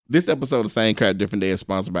This episode of Same Crap Different Day is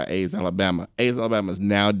sponsored by AIDS Alabama. AIDS Alabama is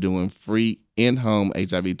now doing free in-home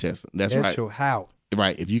HIV testing. That's right. At your house.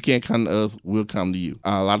 Right. If you can't come to us, we'll come to you.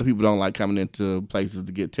 A lot of people don't like coming into places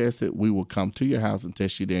to get tested. We will come to your house and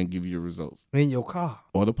test you there and give you your results. In your car.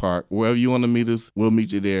 Or the park. Wherever you want to meet us, we'll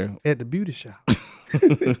meet you there. At the beauty shop.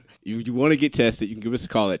 If you want to get tested, you can give us a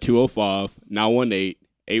call at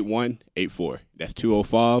 205-918-8184. That's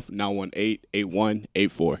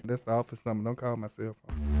 205-918-8184. That's the office number. Don't call my cell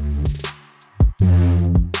phone.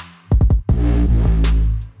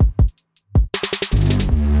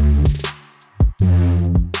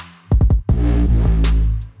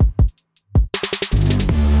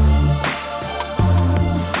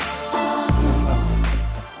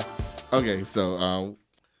 Okay, so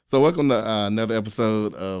welcome to another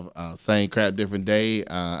episode of Same Crap Different Day.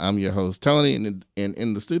 I'm your host Tony, and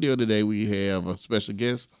in the studio today we have a special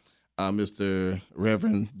guest, Mr.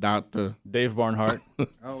 Reverend Dr. Dave Barnhart,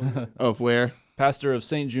 of where? pastor of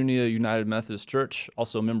St. Junia United Methodist Church,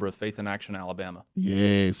 also a member of Faith in Action, Alabama.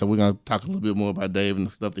 Yeah, so we're gonna talk a little bit more about Dave and the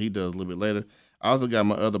stuff that he does a little bit later. I also got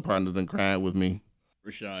my other partners in crime with me.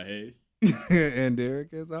 Rashad Hayes. And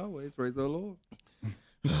Derek, as always, praise the Lord.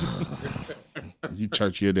 You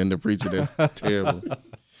churchier than the preacher. That's terrible.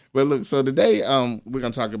 But look, so today we're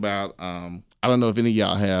gonna talk about I don't know if any of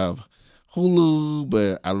y'all have Hulu,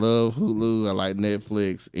 but I love Hulu. I like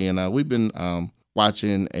Netflix, and we've been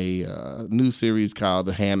watching a new series called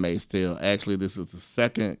The Handmaid's Tale. Actually, this is the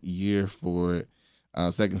second year for it,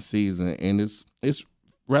 second season, and it's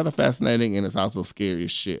rather fascinating, and it's also scary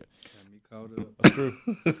as shit. That's true.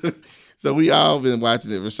 So we all been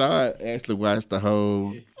watching it. Rashad actually watched the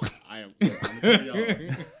whole. I'm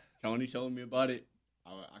Tony told me about it.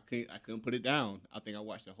 I couldn't put it down. I think I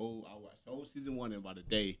watched the whole season 1 in about a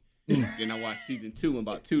day. Then I watched season 2 in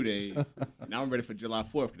about 2 days. Now I'm ready for July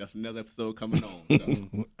 4th because that's another episode coming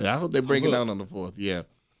on. So. I hope they bring it out on the 4th. Yeah.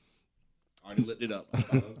 I already looked it up.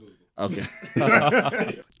 Okay.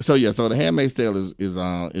 So The Handmaid's Tale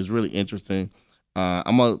is really interesting.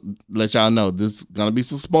 I'm going to let y'all know this is going to be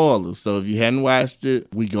some spoilers. So if you hadn't watched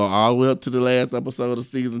it, we go all the way up to the last episode of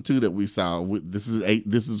season 2 that we saw. This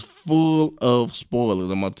is full of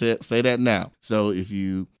spoilers. I'm going to say that now. So if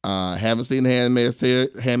you haven't seen Handmaid's Tale,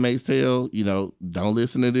 don't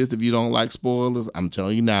listen to this if you don't like spoilers. I'm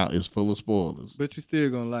telling you now, it's full of spoilers. But you're still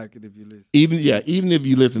going to like it if you listen. Even if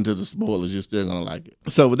you listen to the spoilers, you're still going to like it.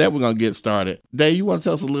 So with that, we're going to get started. Dave, you want to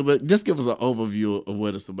tell us a little bit? Just give us an overview of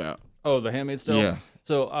what it's about. Oh, The Handmaid's Tale? Yeah.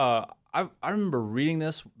 So I remember reading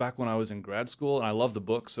this back when I was in grad school, and I loved the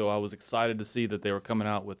book, so I was excited to see that they were coming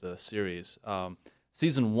out with a series.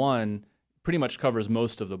 Season 1 pretty much covers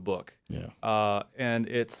most of the book. Yeah. And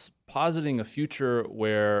it's positing a future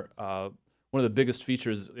where one of the biggest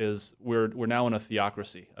features is we're now in a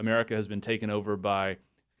theocracy. America has been taken over by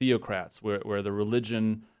theocrats, where the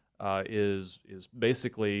religion is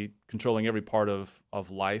basically controlling every part of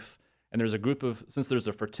life. And there's a group of, since there's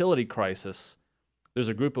a fertility crisis, there's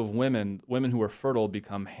a group of women who are fertile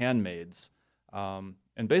become handmaids. And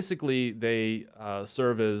basically they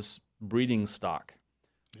serve as breeding stock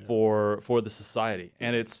for the society.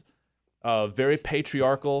 And it's a very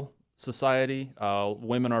patriarchal society.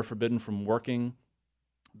 Women are forbidden from working.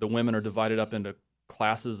 The women are divided up into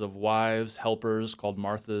classes of wives, helpers called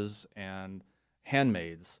Marthas, and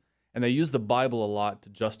handmaids. And they use the Bible a lot to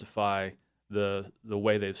justify the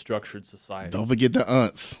way they've structured society. Don't forget the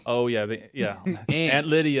aunts. Oh yeah, Aunt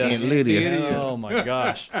Lydia. Aunt Lydia. Oh my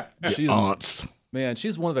gosh, she's Aunts. Man,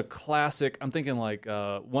 she's one of the classic. I'm thinking like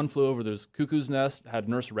One Flew Over the Cuckoo's Nest had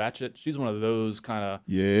Nurse Ratched. She's one of those kind of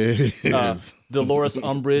Dolores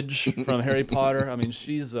Umbridge from Harry Potter. I mean,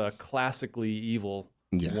 she's a classically evil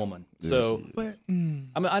woman. So, I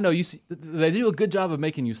mean, I know you see they do a good job of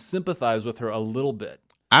making you sympathize with her a little bit.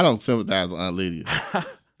 I don't sympathize with Aunt Lydia.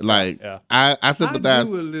 Like, I sympathize. I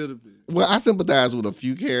do a little bit. Well, I sympathize with a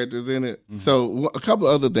few characters in it. Mm-hmm. So a couple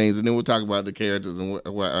other things, and then we'll talk about the characters and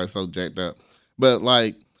what are so jacked up. But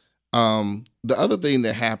like, the other thing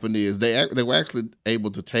that happened is they were actually able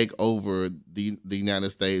to take over the United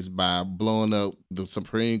States by blowing up the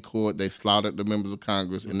Supreme Court. They slaughtered the members of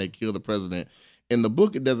Congress and they killed the president. In the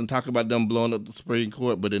book, it doesn't talk about them blowing up the Supreme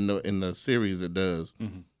Court, but in the series, it does.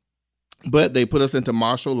 Mm-hmm. But they put us into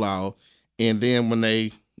martial law, and then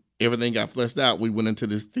when everything got fleshed out, we went into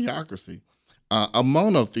this theocracy, a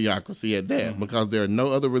monotheocracy at that, because there are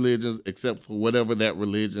no other religions except for whatever that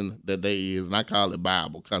religion that they is, and I call it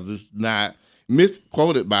Bible because it's not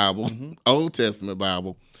misquoted Bible, Old Testament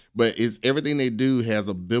Bible, but it's everything they do has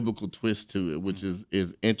a biblical twist to it, which is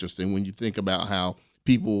interesting when you think about how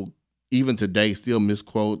people even today still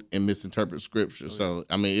misquote and misinterpret scripture. So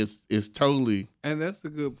I mean, it's totally. And that's a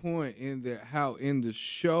good point in that how in the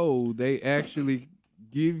show they actually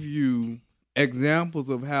give you examples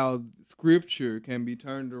of how scripture can be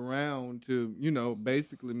turned around to,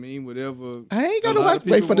 basically mean whatever. I ain't gotta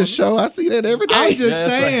wait for the show. I see that every day. I'm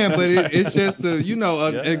just saying, right. but it's just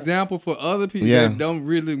an example for other people that don't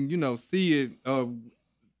really, see it or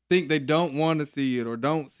think they don't want to see it or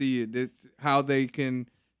don't see it. That's how they can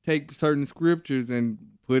take certain scriptures and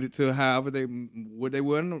put it to however what they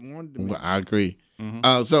want to mean. Well, I agree.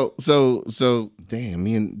 Mm-hmm. So damn,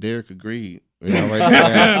 me and Derek agreed.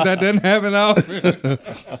 That doesn't happen often.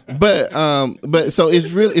 but so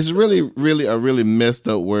it's really a really messed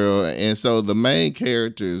up world, and so the main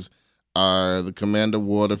characters are the Commander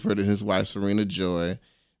Waterford and his wife Serena Joy.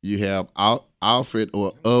 You have Alfred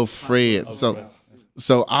or of Fred.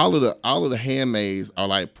 So all of the handmaids are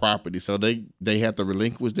like property. So they have to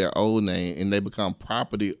relinquish their old name and they become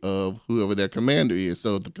property of whoever their commander is.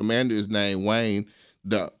 So if the commander is named Wayne,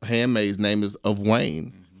 the handmaid's name is of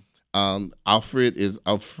Wayne. Alfred is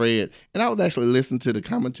of Fred. And I was actually listening to the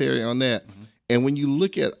commentary on that. Mm-hmm. And when you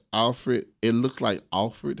look at Alfred, it looks like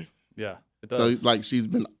Alfred. Yeah, it does. So like she's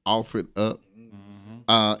been offered up.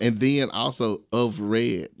 And then also of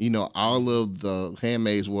red, all of the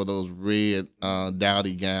handmaids wore those red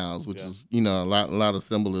dowdy gowns, which is, a lot of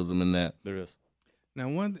symbolism in that. There is.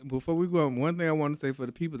 Now, before we go on, one thing I want to say for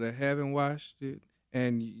the people that haven't watched it,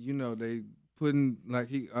 and they putting like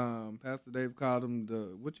Pastor Dave called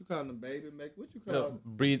them what you call them, baby make? What you call them?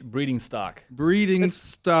 Breeding stock. Breeding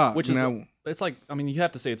stock, which is it's like you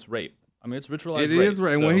have to say it's rape. I mean, it's ritualized. It is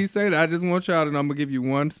rape. And when he said that, I just want y'all to know. I'm gonna give you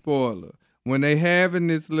one spoiler. When they having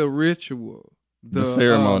this little ritual, the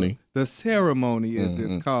ceremony as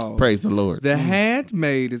it's called. Praise the Lord. The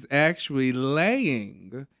handmaid is actually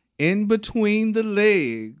laying in between the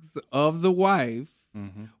legs of the wife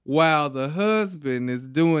while the husband is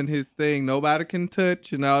doing his thing. Nobody can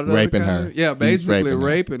touch and all that. Raping her. Yeah, basically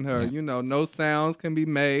raping her. Yeah. No sounds can be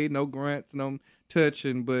made, no grunts, no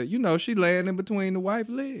touching, but she laying in between the wife's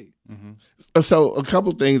legs. Mm-hmm. So a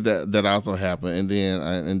couple things that also happen, and then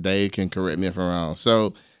and Dave can correct me if I'm wrong.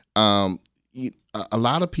 So a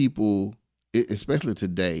lot of people, especially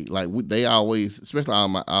today, like they always, especially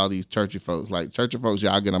all these churchy folks,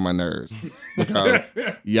 y'all get on my nerves because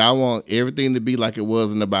y'all want everything to be like it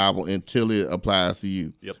was in the Bible until it applies to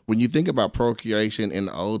you. Yep. When you think about procreation in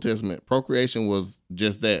the Old Testament, procreation was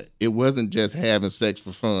just that. It wasn't just having sex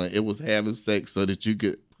for fun. It was having sex so that you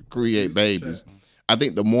could create babies. I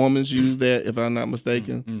think the Mormons use that, if I'm not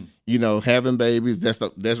mistaken. Having babies, that's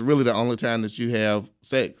really the only time that you have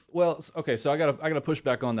sex. Well, okay, so I gotta push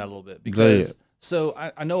back on that a little bit because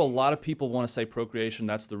I know a lot of people want to say procreation.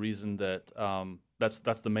 That's the reason that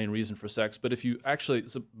that's the main reason for sex. But if you actually,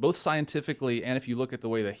 both scientifically and if you look at the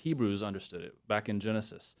way the Hebrews understood it back in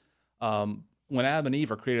Genesis, when Adam and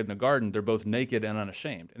Eve are created in the garden, they're both naked and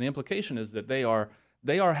unashamed, and the implication is that they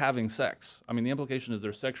are having sex. I mean, the implication is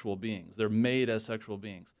they're sexual beings. They're made as sexual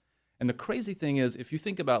beings. And the crazy thing is, if you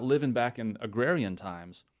think about living back in agrarian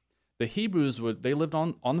times, the Hebrews they lived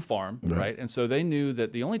on the farm, right? And so they knew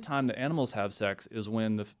that the only time that animals have sex is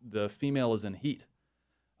when the female is in heat.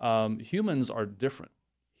 Humans are different.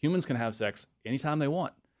 Humans can have sex anytime they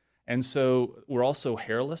want. And so we're also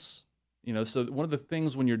hairless. So one of the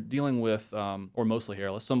things when you're dealing with, or mostly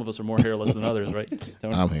hairless, some of us are more hairless than others, right?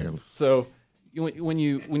 I'm hairless. So when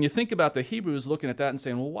you think about the Hebrews looking at that and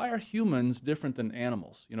saying, well, why are humans different than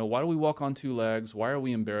animals? Why do we walk on two legs? Why are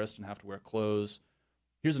we embarrassed and have to wear clothes?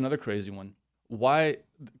 Here's another crazy one. Why?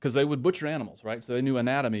 Because they would butcher animals, right? So they knew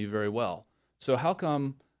anatomy very well. So how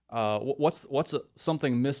come? What's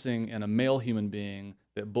something missing in a male human being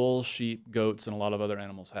that bulls, sheep, goats, and a lot of other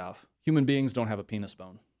animals have? Human beings don't have a penis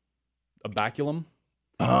bone, a baculum.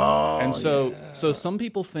 Oh, and so some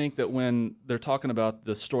people think that when they're talking about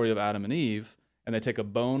the story of Adam and Eve, and they take a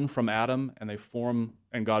bone from Adam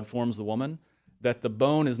and God forms the woman, that the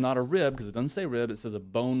bone is not a rib, because it doesn't say rib, it says a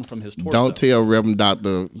bone from his torso. Don't tell Reverend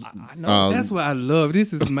Doctor. I know. That's what I love.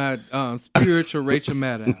 This is my spiritual Rachel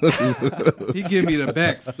Maddow. He give me the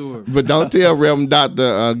backstory. But don't tell Reverend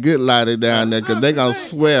Doctor Goodlighter down there, because they going to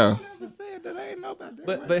swear.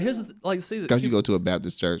 But here's because you go to a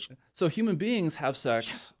Baptist church. So human beings have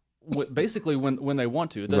sex basically when they want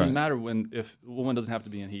to. It doesn't matter if a woman doesn't have to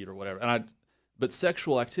be in heat or whatever. But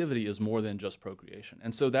sexual activity is more than just procreation,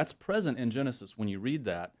 and so that's present in Genesis. When you read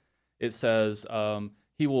that, it says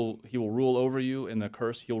he will rule over you in the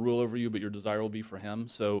curse. He'll rule over you, but your desire will be for him.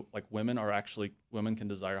 So like women can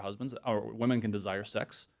desire husbands, or women can desire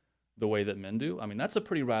sex the way that men do. I mean, that's a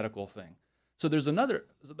pretty radical thing. So there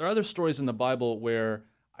are other stories in the Bible where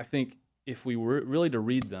I think if we were really to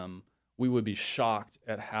read them, we would be shocked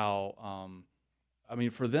at how. I mean,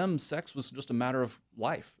 for them, sex was just a matter of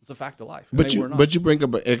life. It's a fact of life. But you bring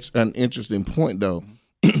up an interesting point, though.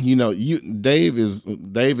 Mm-hmm. Dave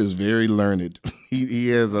is very learned. He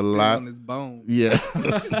has a lot on his bones. Yeah,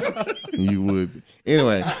 you would be.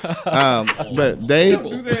 Anyway. But Dave,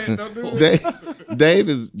 Don't do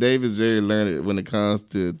that. Dave is very learned when it comes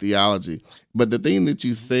to theology. But the thing that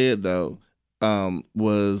you said though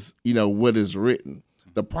was what is written.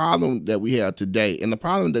 The problem that we have today, and the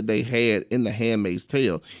problem that they had in The Handmaid's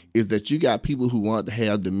Tale, is that you got people who want to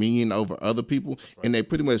have dominion over other people, right. And they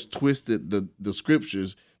pretty much twisted the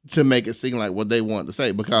scriptures to make it seem like what they want to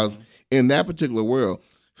say. Because in that particular world,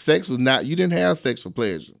 sex was not, you didn't have sex for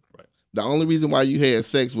pleasure. Right. The only reason why you had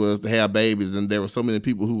sex was to have babies, and there were so many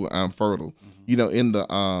people who were infertile.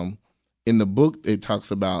 Mm-hmm. In the book, it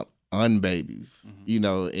talks about unbabies,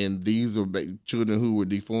 and these were children who were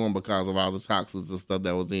deformed because of all the toxins and stuff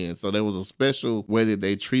that was in. So there was a special way that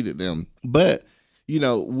they treated them. But,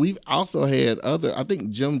 we've also had I think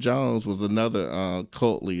Jim Jones was another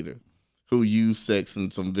cult leader who used sex in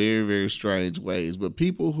some very, very strange ways. But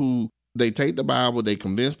people who, they take the Bible, they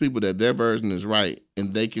convince people that their version is right,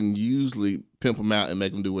 and they can usually pimp them out and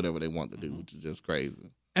make them do whatever they want to do, which is just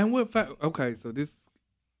crazy. And so this,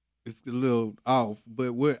 it's a little off,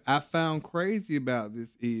 but what I found crazy about this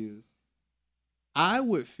is I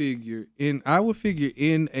would figure in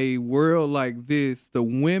a world like this, the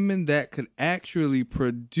women that could actually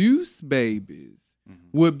produce babies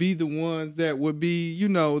would be the ones that would be, the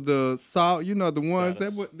ones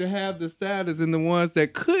that would have the status, and the ones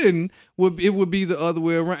that couldn't would be the other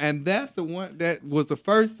way around. And that's the one that was the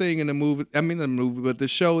first thing in the movie. I mean, the movie, but the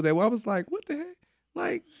show that I was like, what the heck?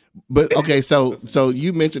 Like, but okay, so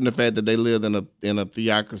you mentioned the fact that they lived in a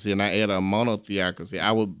theocracy, and I add a monotheocracy.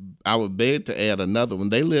 I would beg to add another one.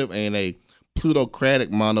 They live in a plutocratic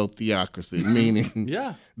monotheocracy, meaning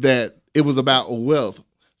that it was about wealth.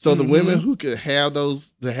 So the women who could have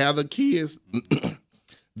the kids,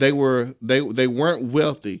 they weren't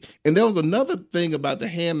wealthy. And there was another thing about the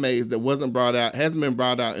handmaids that hasn't been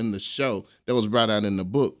brought out in the show, that was brought out in the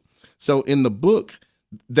book. So in the book,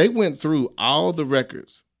 they went through all the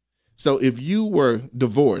records. So if you were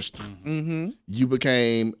divorced, you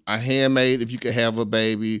became a handmaid if you could have a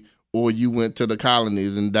baby, or you went to the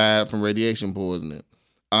colonies and died from radiation poisoning.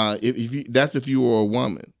 If you were a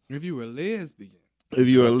woman. If you were a lesbian. If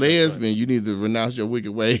you're a lesbian, you need to renounce your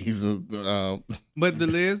wicked ways. But the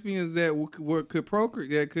lesbians that could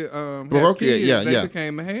procreate, that could have kids, they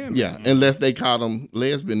became a handmaid. Yeah, unless they caught them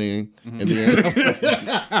lesbianing, and then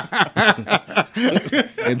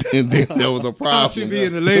there was a problem. Caught you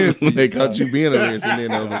being a lesbian. They caught you being a lesbian,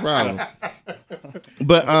 then there was a problem.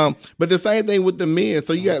 But the same thing with the men.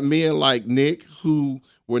 So you got men like Nick who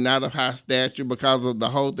were not of high stature because of the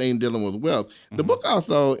whole thing dealing with wealth. The book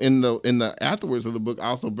also, in the afterwards of the book,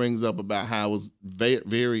 also brings up about how it was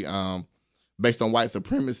very based on white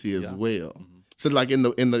supremacy as well. So like in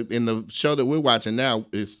the show that we're watching now,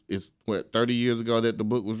 it's 30 years ago that the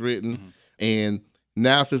book was written, and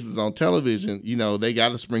now since it's on television, they got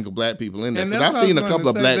to sprinkle black people in there. Because I've seen a couple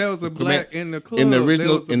of black. There was a black in the club. In the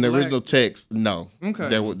original text, no. Okay.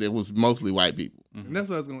 There was mostly white people. And that's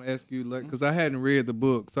what I was going to ask you, because I hadn't read the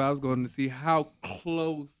book, so I was going to see how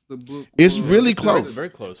close the book It's was. really close. Very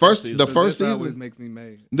close. The first season always makes me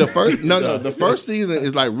mad. The first season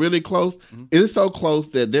is like really close. It is so close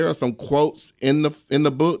that there are some quotes in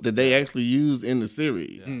the book that they actually used in the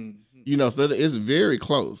series. Yeah. So it's very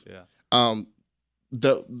close. Yeah.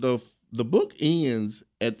 The book ends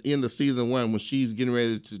at the end of season 1 when she's getting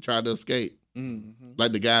ready to try to escape.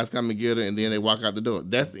 Like the guys come and get her, and then they walk out the door.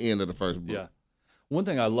 That's the end of the first book. Yeah. One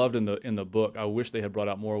thing I loved in the book, I wish they had brought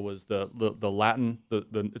out more, was the Latin.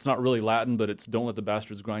 It's not really Latin, but it's "Don't let the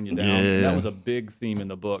bastards grind you down." Yeah. And that was a big theme in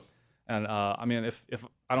the book. And I mean, if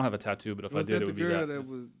I don't have a tattoo, but if I did, it would be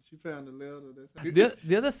that. She found the letter.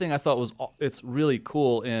 The other thing I thought was it's really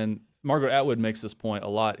cool, and Margaret Atwood makes this point a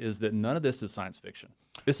lot, is that none of this is science fiction.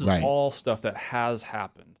 This is all stuff that has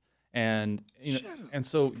happened, and and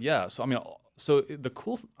so the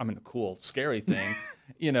cool, scary thing,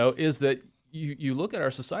 is that. You look at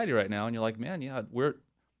our society right now and you're like, man,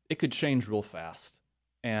 it could change real fast,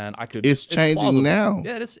 and it's changing plausible. Now.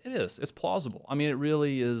 Yeah, it is. It's plausible. I mean, it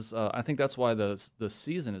really is. I think that's why the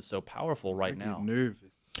season is so powerful right now. I get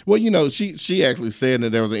nervous. Well, she actually said that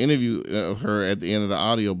there was an interview of her at the end of the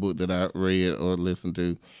audiobook that I read or listened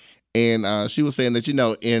to, and she was saying that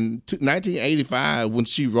in 1985 when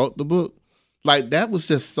she wrote the book, Like that was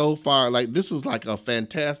just so far. Like this was like a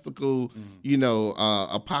fantastical,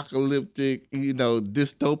 apocalyptic,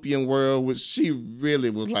 dystopian world, which she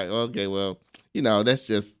really was like, okay, well, that's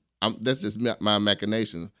just my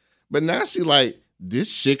machinations. But now she like,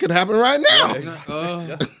 this shit could happen right now.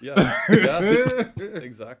 Yeah.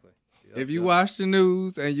 Exactly. Yep, if you watch the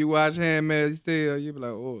news and you watch Handmaid's Tale, you be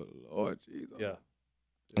like, oh Lord Jesus. Yeah.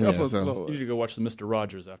 Help us, Lord. You need to go watch the Mr.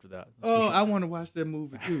 Rogers after that. I want to watch that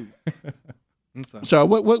movie too. So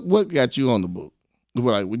what got you on the book?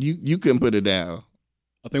 Like you couldn't put it down.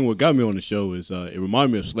 I think what got me on the show is it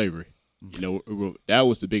reminded me of slavery. That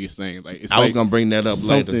was the biggest thing. Like I was gonna bring that up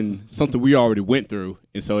later. Something we already went through,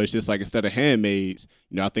 and so it's just like instead of handmaids,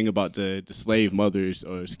 I think about the slave mothers,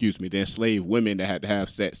 or the enslaved women that had to have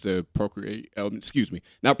sex to procreate.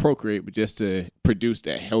 Not procreate, but just to produce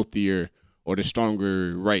that healthier or the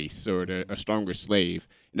stronger race or a stronger slave.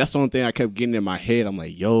 And that's the only thing I kept getting in my head. I'm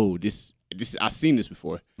like, yo, this I've seen this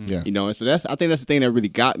before. Yeah. And so I think that's the thing that really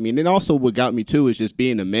got me. And then also what got me too is just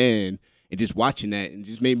being a man and just watching that and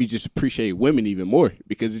just made me just appreciate women even more,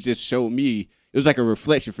 because it just showed me, it was like a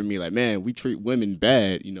reflection for me, like, man, we treat women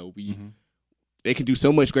bad. They can do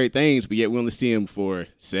so much great things, but yet we only see them for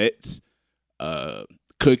sex,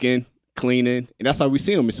 cooking, cleaning, and that's how we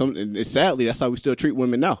see them. And sadly, that's how we still treat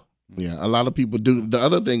women now. Yeah, a lot of people do. The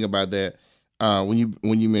other thing about that, when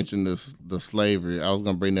you mentioned the slavery, I was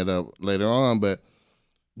gonna bring that up later on, but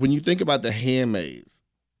when you think about the handmaids,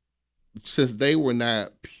 since they were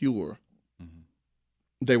not pure,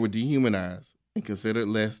 they were dehumanized and considered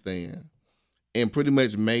less than, and pretty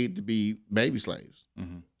much made to be baby slaves.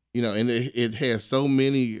 And it has so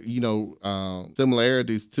many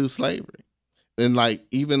similarities to slavery, and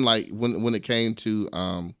even when it came to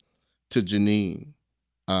Janine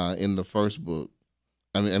in the first book.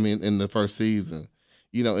 I mean, in the first season,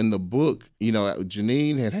 in the book,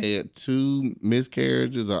 Janine had 2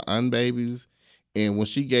 miscarriages or unbabies, and when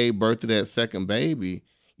she gave birth to that second baby,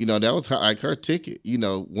 that was her ticket.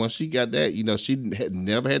 Once she got that, she had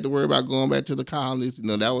never had to worry about going back to the colonies.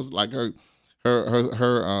 That was like her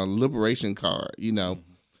liberation card.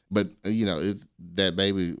 But it's that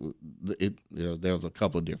baby. There was a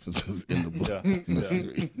couple of differences in the book, in the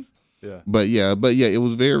series. Yeah. But it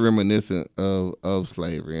was very reminiscent of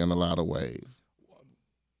slavery in a lot of ways.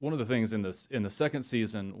 One of the things in the second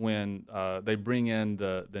season, when they bring in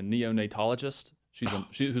the neonatologist,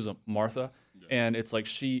 who's a Martha, and it's like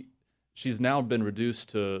she's now been reduced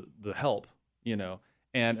to the help,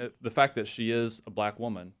 and the fact that she is a black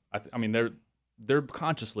woman, I mean they're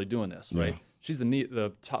consciously doing this, right? Yeah. She's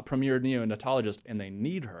the top premier neonatologist, and they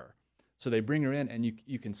need her. So they bring her in, and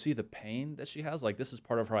you can see the pain that she has. Like, this is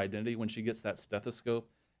part of her identity. When she gets that stethoscope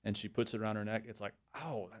and she puts it around her neck, it's like,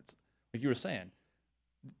 oh, that's, like you were saying,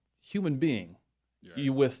 human being,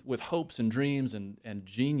 you with hopes and dreams and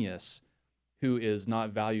genius, who is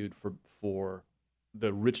not valued for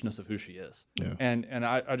the richness of who she is. Yeah. And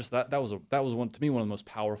I just that was one, to me, one of the most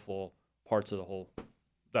powerful parts of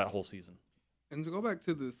that whole season. And to go back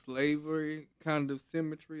to the slavery kind of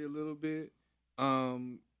symmetry a little bit,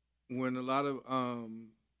 when a lot of,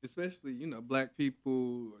 especially, black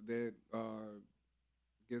people that are,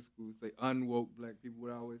 I guess we would say unwoke black people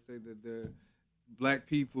would always say that the black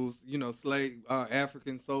people's, slave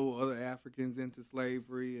Africans sold other Africans into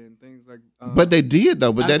slavery and things like. But they did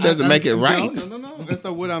though. But that doesn't make it right. No. And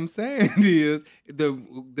so what I'm saying is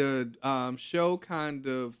the show kind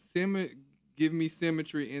of give me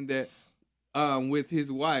symmetry in that with his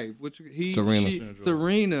wife, which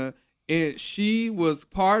Serena. And she was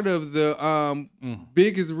part of the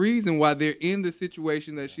biggest reason why they're in the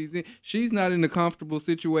situation that she's in. She's not in a comfortable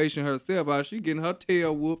situation herself. She's getting her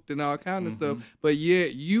tail whooped and all kind of stuff. But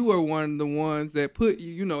yet you are one of the ones that put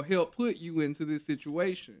you, help put you into this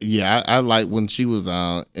situation. Yeah, I like when she was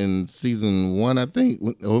in season 1, I think,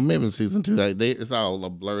 or maybe in season 2. It's all a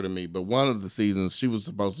blur to me. But one of the seasons, she was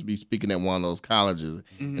supposed to be speaking at one of those colleges,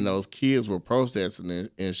 and those kids were protesting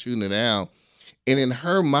and shooting it down. And in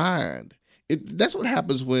her mind, that's what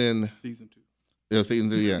happens when season 2. Yeah, season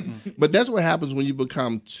 2, yeah. But that's what happens when you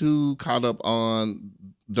become too caught up on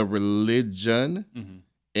the religion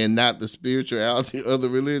and not the spirituality of the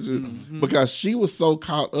religion. Because she was so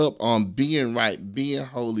caught up on being right, being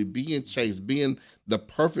holy, being chaste, being the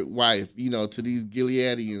perfect wife, to these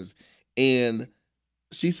Gileadians, and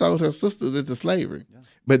she sold her sisters into slavery. Yeah.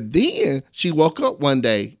 But then she woke up one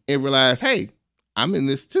day and realized, hey, I'm in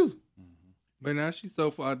this too. But now she's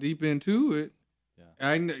so far deep into it.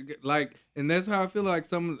 Yeah. And that's how I feel like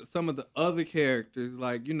some of the other characters,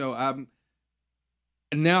 I'm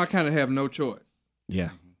now I kind of have no choice. Yeah.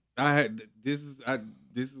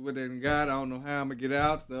 this is what they got. I don't know how I'm gonna get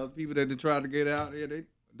out. The other people that try to get out here,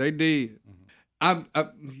 they did. I'm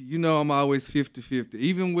always 50-50.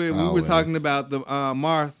 Even when we were talking about the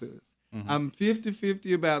Marthas, I'm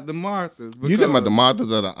 50-50 about the Marthas. You talking about the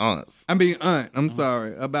Marthas or the aunts? I mean aunt. I'm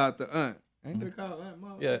sorry about the aunt. Ain't they called Aunt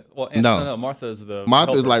Martha? Yeah. Well, no. Martha is the.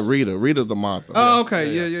 Martha is like Rita. Rita's the Martha. Oh,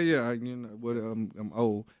 okay. Yeah. You know what? I'm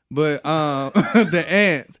old, but the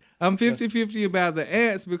aunts. I'm 50-50 about the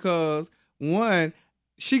aunts because one,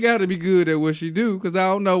 she got to be good at what she do because I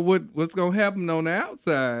don't know what's gonna happen on the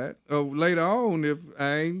outside or later on if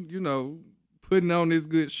I ain't putting on this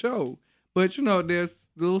good show. But there's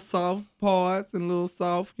little soft parts and little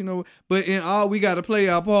soft But in all, we got to play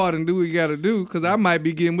our part and do what we got to do because I might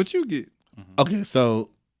be getting what you get. Okay, so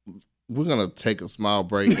we're gonna take a small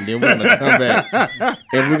break and then we're gonna come back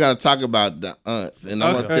and we're gonna talk about the aunts. And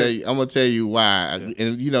I'm gonna tell you why.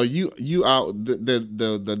 And you are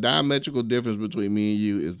the diametrical difference between me and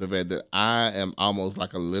you is the fact that I am almost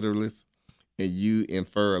like a literalist and you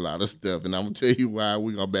infer a lot of stuff. And I'm gonna tell you why.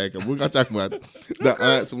 We're gonna back up. We're gonna talk about the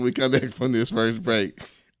aunts when we come back from this first break.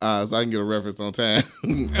 So I can get a reference on time.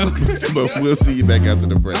 But we'll see you back after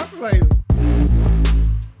the break.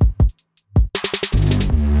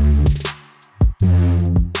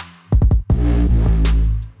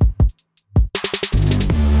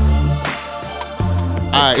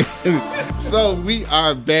 All right, so we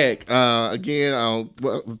are back again.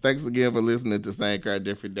 Thanks again for listening to Same Crowd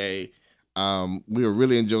Different Day. We were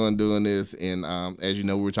really enjoying doing this, and as you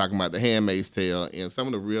know, we were talking about The Handmaid's Tale and some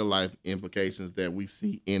of the real life implications that we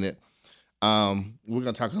see in it. We're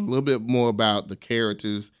gonna talk a little bit more about the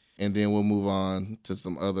characters, and then we'll move on to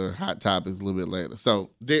some other hot topics a little bit later.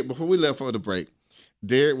 So, Derek, before we left for the break,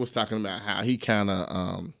 Derek was talking about how he kind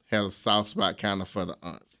of had a soft spot kind of for the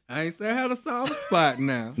aunts. I ain't say I had a soft spot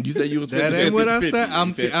now. You said you was 50-50. That ain't what I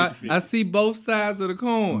said. I see both sides of the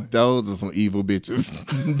coin. Those are some evil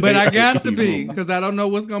bitches. But I got to be because I don't know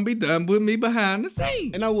what's going to be done with me behind the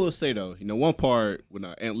scenes. And I will say, though, one part with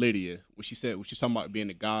Aunt Lydia, when she's talking about being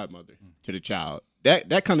the godmother to the child,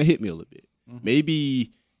 that kind of hit me a little bit.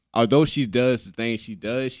 Maybe... although she does the things she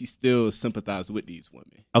does, she still sympathizes with these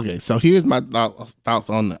women. Okay, so here's my thoughts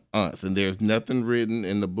on the aunts, and there's nothing written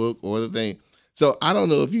in the book or the thing. So I don't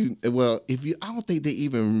know I don't think they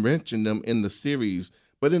even mentioned them in the series,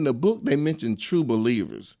 but in the book they mentioned true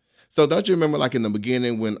believers. So don't you remember, like in the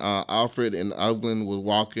beginning when Alfred and Evelyn was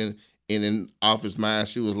walking, and in Alfred's mind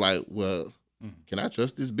she was like, "Well, can I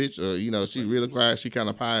trust this bitch?" Or she's really quiet, she kind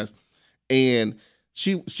of pious, and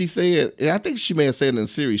She said, and I think she may have said in the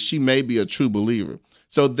series, she may be a true believer.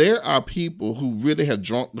 So there are people who really have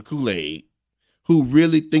drunk the Kool-Aid, who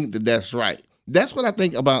really think that that's right. That's what I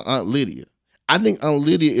think about Aunt Lydia. I think Aunt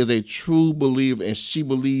Lydia is a true believer, and she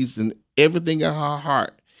believes in everything in her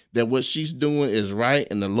heart that what she's doing is right,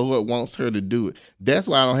 and the Lord wants her to do it. That's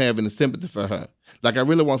why I don't have any sympathy for her. Like, I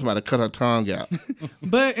really want somebody to cut her tongue out.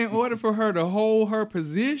 But in order for her to hold her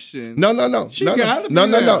position, No.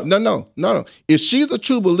 If she's a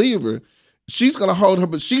true believer, she's gonna hold her.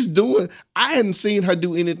 But I hadn't seen her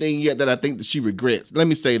do anything yet that I think that she regrets. Let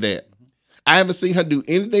me say that. I haven't seen her do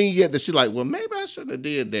anything yet that she's like, well, maybe I shouldn't have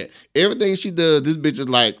did that. Everything she does, this bitch is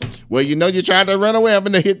like, well, you tried to run away,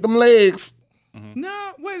 having to hit them legs.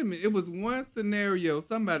 No, wait a minute. It was one scenario.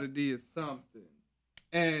 Somebody did something,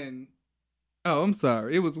 and I'm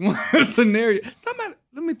sorry. It was one scenario. Somebody.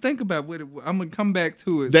 Let me think about what it was. I'm gonna come back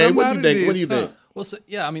to it. Dave, what do you think? Well,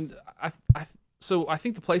 I mean, I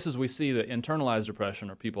think the places we see the internalized depression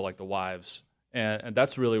are people like the wives, and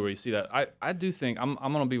that's really where you see that. I do think I'm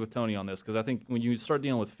gonna be with Tony on this because I think when you start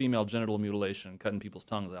dealing with female genital mutilation, cutting people's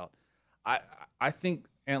tongues out, I think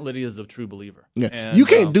Aunt Lydia is a true believer. Yeah, and, you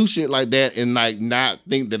can't do shit like that and like not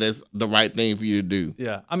think that it's the right thing for you to do.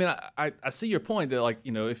 Yeah, I mean, I see your point that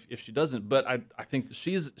if she doesn't, but I think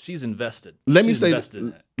she's invested. Let me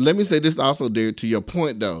say this also, Derek, to your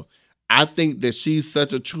point though. I think that she's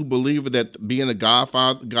such a true believer that being a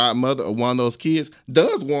godmother of one of those kids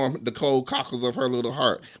does warm the cold cockles of her little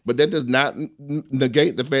heart. But that does not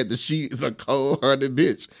negate the fact that she is a cold-hearted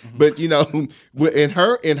bitch. Mm-hmm. But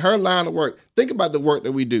in her line of work, think about the work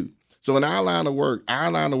that we do. So in our line of work,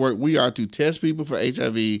 we are to test people for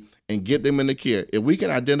HIV and get them into care. If we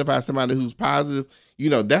can identify somebody who's positive,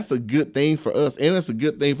 that's a good thing for us, and it's a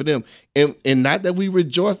good thing for them. And not that we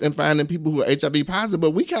rejoice in finding people who are HIV positive,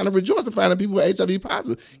 but we kind of rejoice in finding people who are HIV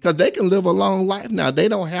positive because they can live a long life now. They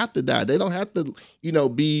don't have to die. They don't have to,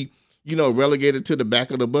 be, relegated to the back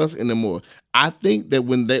of the bus anymore. I think that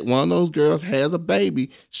when one of those girls has a baby,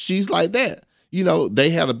 she's like that. They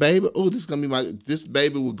had a baby. Oh, this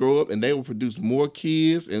baby will grow up and they will produce more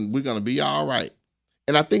kids and we're going to be all right.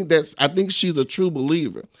 And I think she's a true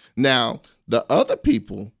believer. Now, the other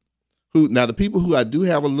people the people who I do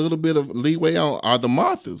have a little bit of leeway on are the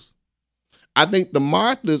Marthas. I think the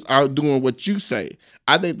Marthas are doing what you say.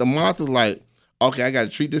 I think the Marthas like, okay, I got to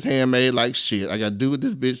treat this handmaid like shit. I got to do what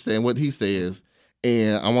this bitch saying, what he says,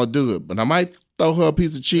 and I want to do it. But I might throw her a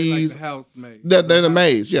piece of cheese. They're like the housemaid. They're the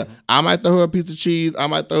maids, yeah. I might throw her a piece of cheese. I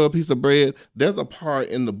might throw her a piece of bread. There's a part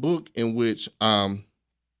in the book in which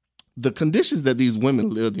the conditions that these women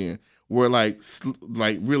lived in were like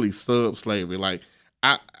really sub-slavery. Like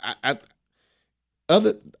I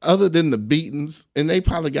other than the beatings, and they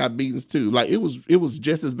probably got beatings too. Like it was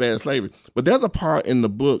just as bad as slavery. But there's a part in the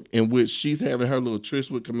book in which she's having her little tryst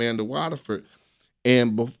with Commander Waterford,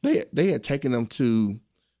 and they had taken them to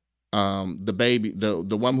the baby,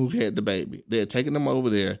 the woman who had the baby. They had taken them over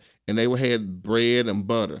there, and they had bread and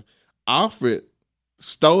butter. Alfred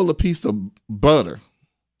stole a piece of butter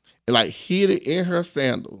and like hid it in her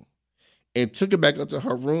sandal and took it back up to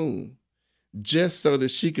her room just so that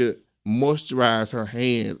she could moisturize her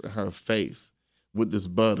hands and her face with this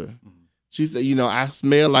butter. She said, I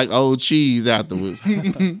smell like old cheese afterwards.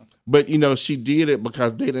 But, she did it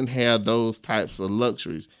because they didn't have those types of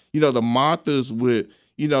luxuries. The Marthas would,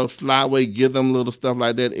 slyly give them little stuff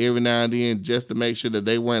like that every now and then just to make sure that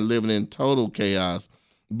they weren't living in total chaos.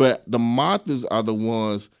 But the Marthas are the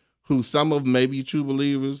ones who some of them may be true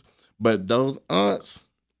believers, but those aunts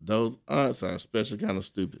are especially kind of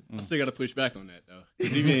stupid. I still got to push back on that though.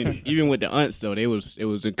 'Cause even with the aunts though, it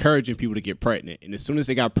was encouraging people to get pregnant, and as soon as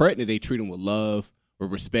they got pregnant, they treat them with love or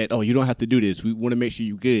respect. Oh, you don't have to do this. We want to make sure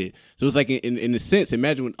you good. So it's like in a sense,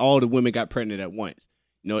 imagine when all the women got pregnant at once.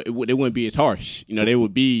 They wouldn't be as harsh. They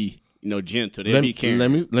would be gentle. They'd be caring.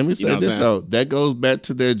 Let me say this though. That goes back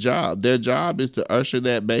to their job. Their job is to usher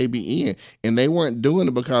that baby in, and they weren't doing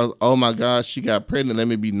it because, oh my God, she got pregnant. Let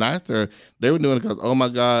me be nice to her. They were doing it because, oh my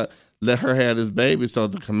God, let her have this baby so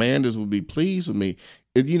the commanders would be pleased with me.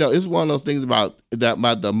 It's one of those things about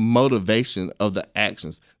the motivation of the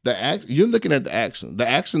actions. You're looking at the action. The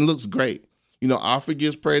action looks great. Alfred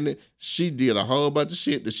gets pregnant. She did a whole bunch of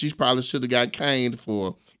shit that she probably should have got caned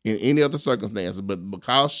for in any other circumstances. But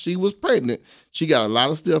because she was pregnant, she got a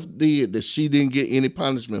lot of stuff did that she didn't get any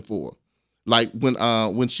punishment for. Like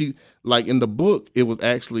when she, like in the book, it was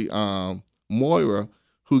actually Moira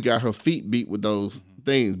who got her feet beat with those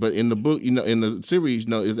things. But in the book, in the series,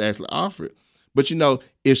 it's actually Alfred. But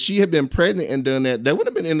if she had been pregnant and done that, there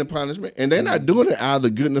wouldn't have been any punishment. And they're not doing it out of the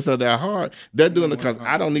goodness of their heart. They're doing it because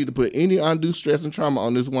I don't need to put any undue stress and trauma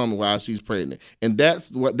on this woman while she's pregnant. And that's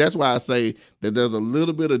why I say that there's a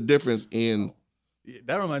little bit of difference in.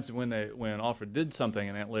 That reminds me when Alfred did something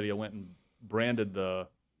and Aunt Lydia went and branded the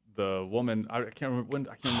woman. I can't remember when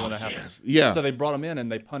that happened. Yeah. So they brought him in and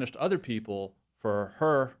they punished other people for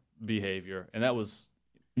her behavior, and that was.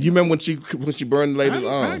 You remember when she burned the lady's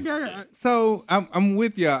arm? So I'm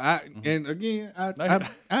with y'all. And again,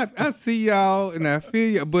 I see y'all and I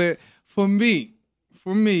feel you. But for me,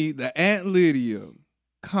 the Aunt Lydia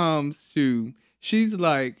comes to. She's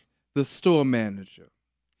like the store manager.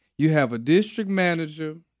 You have a district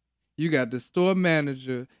manager, you got the store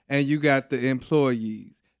manager, and you got the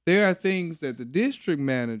employees. There are things that the district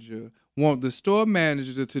manager want the store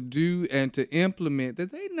manager to do and to implement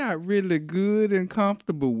that they're not really good and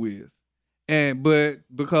comfortable with. But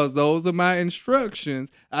because those are my instructions,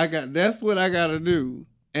 that's what I gotta do.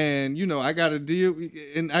 And I gotta deal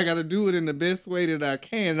and I gotta do it in the best way that I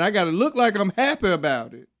can. And I gotta look like I'm happy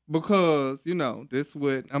about it. Because, this is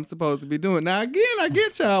what I'm supposed to be doing. Now again, I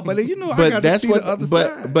get y'all, but I got to see the other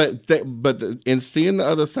side. But in seeing the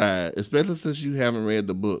other side, especially since you haven't read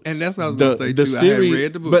the book. And that's what I was going to say too. Series, I haven't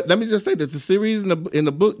read the book. But let me just say this, the series in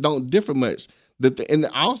the book don't differ much. And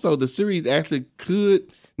also the series actually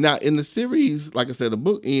could, now in the series, like I said, the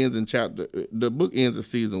book ends in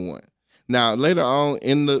season 1. Now later on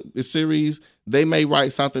in the series, they may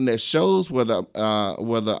write something that shows whether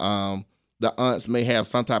the aunts may have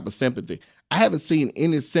some type of sympathy. I haven't seen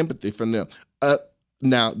any sympathy from them.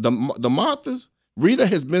 Now, the Marthas, Rita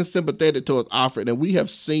has been sympathetic towards Alfred, and we have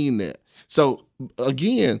seen that. So,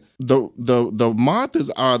 again, the Marthas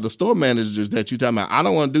are the store managers that you're talking about. I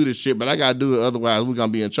don't want to do this shit, but I got to do it, otherwise we're going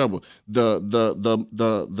to be in trouble. The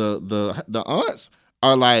aunts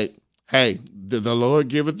are like, hey, the Lord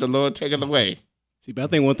giveth, the Lord taketh away. See, but I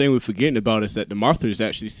think one thing we're forgetting about is that the Marthas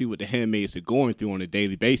actually see what the handmaids are going through on a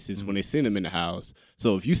daily basis when they send them in the house.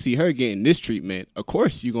 So if you see her getting this treatment, of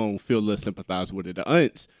course you're going to feel a little sympathized with it. The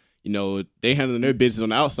aunts, they handling their business on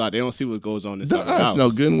the outside. They don't see what goes on inside the house.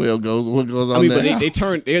 No, good and well what goes on. I mean, but they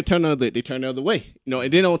turn the other way.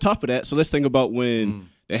 And then on top of that, so let's think about when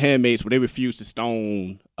the handmaids, when they refused to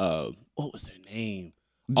stone, what was her name?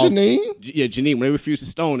 Janine, when they refused to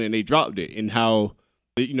stone her and they dropped it, and how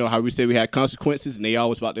we said we had consequences, and they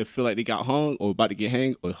always about to feel like they got hung or about to get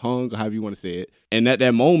hung or however you want to say it. And at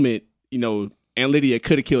that moment, Aunt Lydia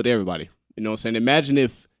could have killed everybody. You know what I'm saying? Imagine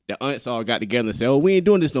if the aunts all got together and said, "Oh, we ain't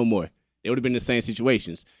doing this no more." They would have been in the same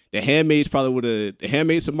situations. The handmaids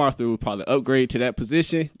of Martha would probably upgrade to that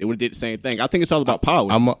position. They would have did the same thing. I think it's all about power.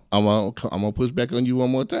 I'm gonna push back on you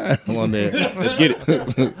one more time on that. Let's get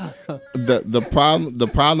it. the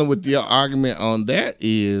problem with your argument on that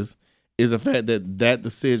is the fact that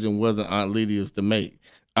decision wasn't Aunt Lydia's to make.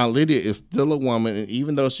 Aunt Lydia is still a woman, and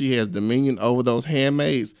even though she has dominion over those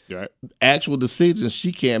handmaids, right, actual decisions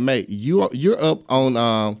she can't make. You're up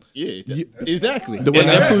on exactly. And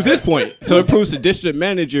that proves this point. So it proves the district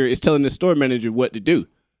manager is telling the store manager what to do.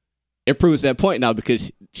 It proves that point now because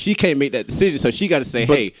she can't make that decision, so she got to say,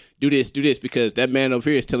 "Hey, do this," because that man over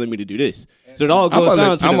here is telling me to do this. So it all goes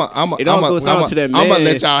down to that man. I'm gonna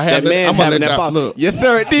let y'all have it. I'm gonna let y'all look. Yes,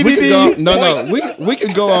 sir. We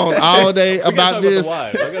could go on all day about this.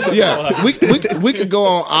 Yeah, we could go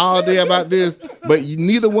on all day about this, but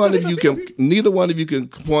neither one of you can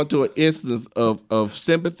point to an instance of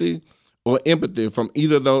sympathy or empathy from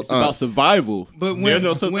either of those. It's about survival. But when they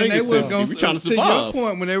were going to survive, your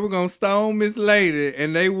point, when they were going to stone Miss Lady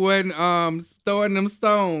and they wasn't throwing them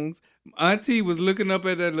stones, Auntie was looking up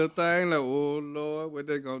at that little thing like, "Oh Lord, what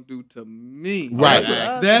they gonna do to me?" Right.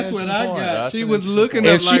 That's what I got. She was looking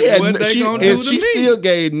up like, "What they gonna do to me?" And she still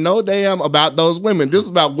gave no damn about those women. This is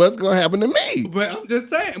about what's gonna happen to me. But I'm just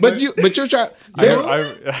saying. But you're trying.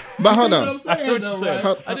 But hold on. But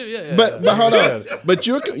hold on. But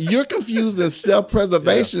you're confusing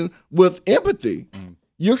self-preservation with empathy.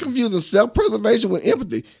 You're confusing self-preservation with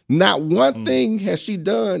empathy. Not one thing has she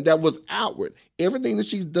done that was outward. Everything that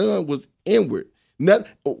she's done was inward. They're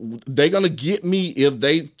going to get me if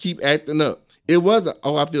they keep acting up. It wasn't,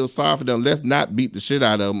 I feel sorry for them. Let's not beat the shit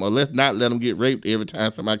out of them, or let's not let them get raped every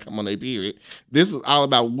time somebody come on their period. This is all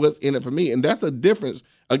about what's in it for me. And that's a difference.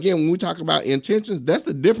 Again, when we talk about intentions, that's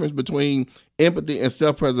the difference between empathy and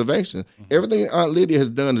self-preservation. Everything Aunt Lydia has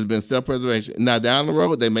done has been self-preservation. Now, down the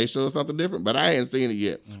road, they may show us something different, but I ain't seen it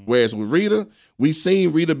yet. Whereas with Rita, we've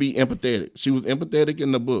seen Rita be empathetic. She was empathetic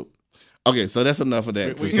in the book. Okay, so that's enough of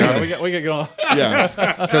that. We get going. Yeah,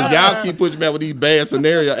 because y'all keep pushing back with these bad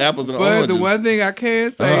scenario apples and oranges. But the one thing I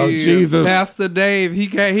can say is Pastor Dave,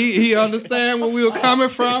 he understand where we were coming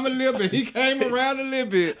from a little bit. He came around a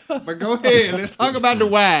little bit. But go ahead, let's talk about the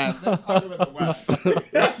wives.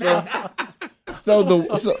 So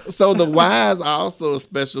the wives are also a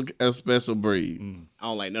special breed. I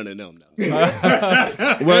don't like none of them, though.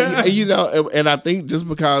 Well, and I think just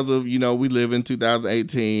because of, we live in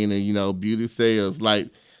 2018 and, beauty sales, like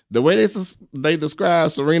the way they describe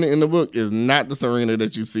Serena in the book is not the Serena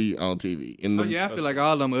that you see on TV. I feel like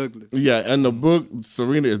all of them ugly. Yeah, in the book,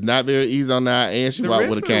 Serena is not very easy on that, and she walked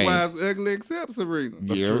with a cane. The rest of the wives ugly except Serena.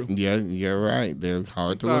 That's true. Yeah, you're right. They're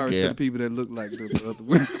hard to look at. Sorry to the people that look like the other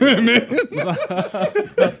women.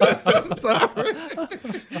 Sorry.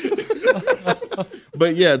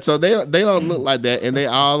 But yeah, so they don't look like that, and they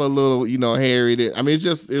all a little, hairy. I mean, it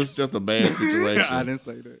was just a bad situation. I didn't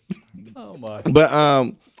say that. Oh my.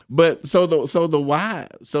 But so the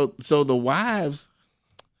wives,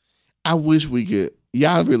 I wish we could.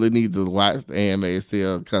 Y'all really need to watch the Handmaid's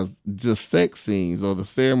Tale because the sex scenes or the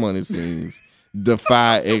ceremony scenes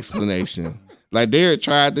defy explanation. Like they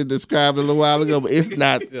tried to describe it a little while ago, but it's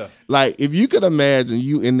not. Like if you could imagine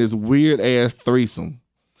you in this weird ass threesome,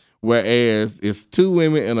 whereas it's two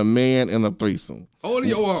women and a man in a threesome. Hold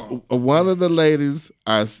your arm. One of the ladies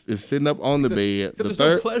is sitting up on the bed. The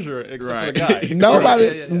third, no pleasure except for the guy.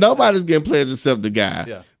 Nobody's getting pleasure except the guy.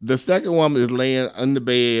 Yeah. The second woman is laying on the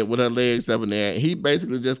bed with her legs up in there. He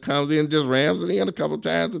basically just comes in and just rams it in a couple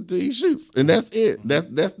times until he shoots, and that's it.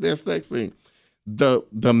 That's their sex scene. The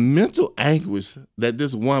mental anguish that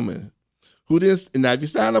this woman. Now, if you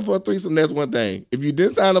sign up for a threesome, that's one thing. If you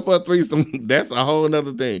didn't sign up for a threesome, that's a whole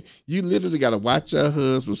other thing. You literally got to watch your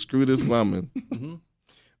husband screw this woman.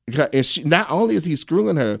 And she, not only is he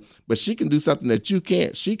screwing her, but she can do something that you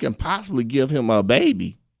can't. She can possibly give him a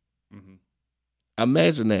baby.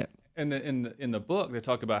 Imagine that. And in the book, they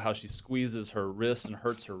talk about how she squeezes her wrists and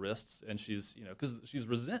hurts her wrists, and she's because she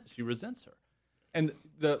resents her. And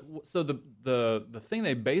the thing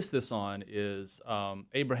they base this on is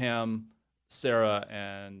Abraham, Sarah,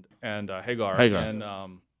 and Hagar.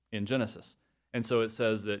 In Genesis. And so it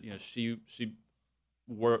says that she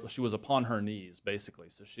was upon her knees basically.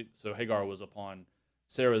 So Hagar was upon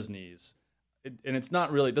Sarah's knees. And it's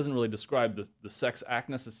not really, it doesn't really describe the sex act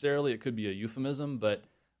necessarily. It could be a euphemism, but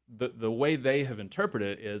the way they have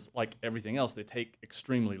interpreted it is like everything else, they take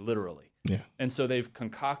extremely literally. Yeah. And so they've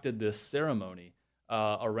concocted this ceremony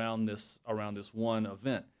around this one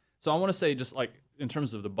event. So I want to say, just like in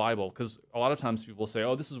terms of the Bible, because a lot of times people say,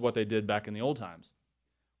 oh, this is what they did back in the old times.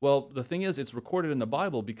 Well, the thing is, it's recorded in the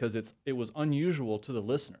Bible because it was unusual to the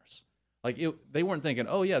listeners. Like they weren't thinking,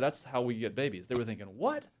 oh yeah, that's how we get babies. They were thinking,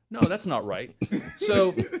 what? No, that's not right.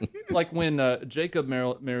 So, like when Jacob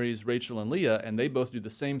marries Rachel and Leah, and they both do the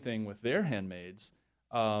same thing with their handmaids.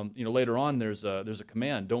 Later on, there's a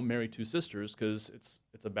command: don't marry two sisters because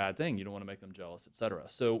it's a bad thing. You don't want to make them jealous, etc.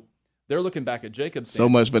 So they're looking back at Jacob. Saying, so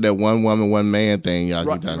much for that one woman, one man thing, y'all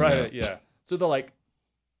keep talking about. Yeah. So they're like,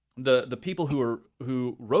 the people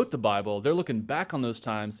who wrote the Bible, they're looking back on those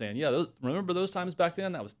times, saying, yeah, remember those times back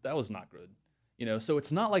then? That was not good. So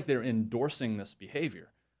it's not like they're endorsing this behavior.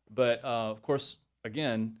 But of course,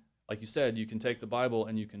 again, like you said, you can take the Bible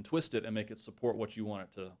and you can twist it and make it support what you want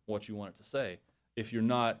it to say. If you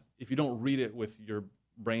don't read it with your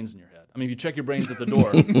brains in your head. I mean, if you check your brains at the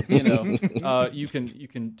door, you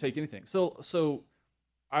can take anything. So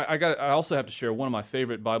I also have to share one of my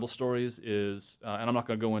favorite Bible stories is, and I'm not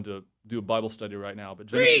going to go into do a Bible study right now, but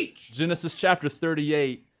Genesis chapter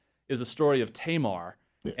 38 is a story of Tamar.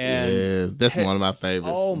 And yes, that's one of my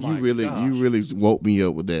favorites. Oh my you really woke me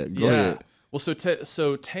up with that. Go ahead. Well,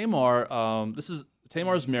 so Tamar,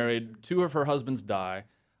 Tamar's married. 2 of her husbands die.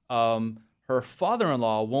 Her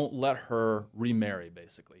father-in-law won't let her remarry.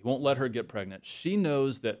 Basically, won't let her get pregnant. She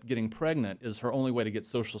knows that getting pregnant is her only way to get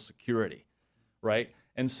Social Security, right?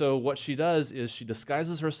 And so what she does is she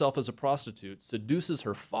disguises herself as a prostitute, seduces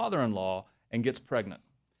her father-in-law, and gets pregnant.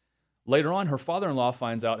 Later on, her father-in-law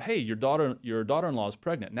finds out, hey, your daughter-in-law is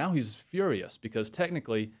pregnant. Now he's furious because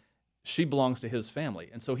technically she belongs to his family.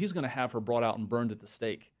 And so he's going to have her brought out and burned at the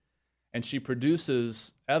stake. And she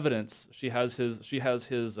produces evidence. She has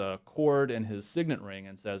his cord and his signet ring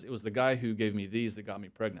and says, it was the guy who gave me these that got me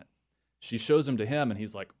pregnant. She shows them to him, and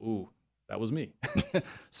he's like, ooh, that was me.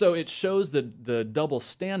 So it shows the double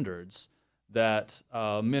standards that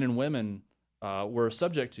men and women were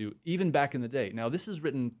subject to even back in the day. Now, this is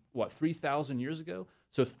written, 3,000 years ago?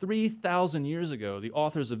 So 3,000 years ago, the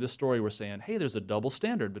authors of this story were saying, hey, there's a double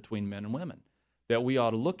standard between men and women that we ought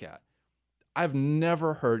to look at. I've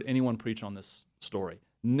never heard anyone preach on this story.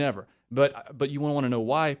 Never. But you want to know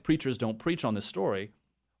why preachers don't preach on this story.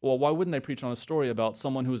 Well, why wouldn't they preach on a story about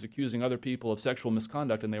someone who was accusing other people of sexual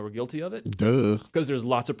misconduct and they were guilty of it? Duh. Because there's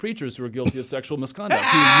lots of preachers who are guilty of sexual misconduct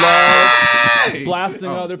who love blasting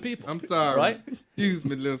other people. I'm sorry. Right? Excuse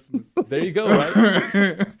me, listeners. There you go,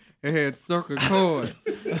 right? It had circle cord.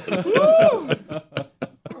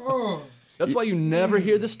 Oh. That's why you never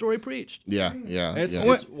hear this story preached. Yeah. And it's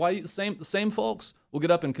why the same folks will get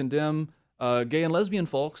up and condemn gay and lesbian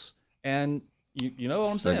folks, and you know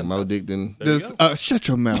what I'm saying. More dick than shut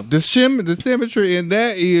your mouth. The symmetry in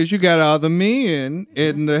that is you got all the men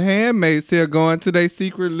and the handmaids here going to their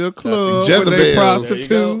secret little club with their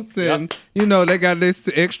prostitutes, and they got this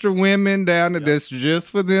extra women down there that's just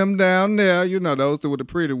for them down there. Those were the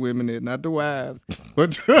pretty women there, not the wives.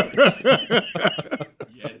 But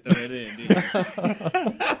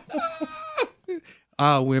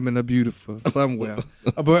all women are beautiful somewhere.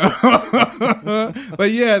 But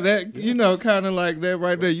yeah, that, kind of like that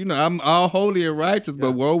right there. I'm all holy and righteous,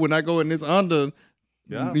 but when I go in this under,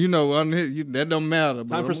 under here, that don't matter.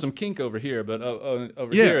 Time for some kink over here, but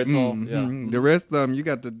over here it's all, The rest of them, you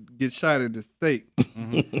got to get shot at the stake.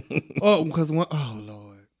 Oh,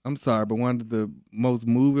 Lord. I'm sorry, but one of the most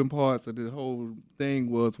moving parts of the whole thing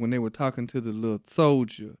was when they were talking to the little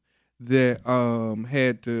soldier that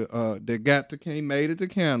made it to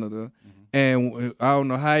Canada, and I don't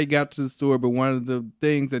know how he got to the story, but one of the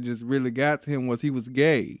things that just really got to him was he was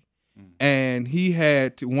gay, and he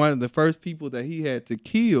had to, one of the first people that he had to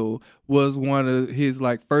kill was one of his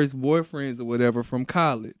first boyfriends or whatever from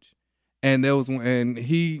college, and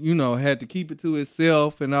he had to keep it to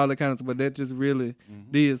himself and all that kind of stuff, but that just really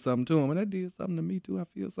did something to him, and that did something to me too. I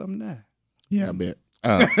feel something now. Yeah, I bet.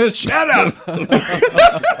 Shut up!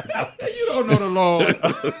 You don't know the Lord.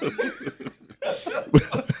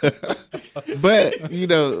 but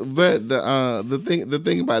the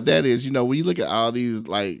thing about that is, when you look at all these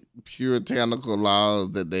puritanical laws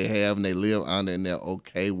that they have and they live under and they're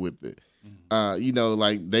okay with it.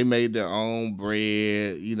 They made their own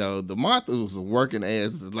bread. The Marthas were working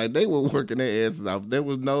asses. They were working their asses off. There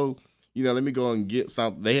was no, let me go and get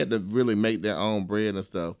something. They had to really make their own bread and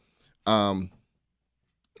stuff.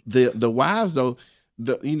 The wives though,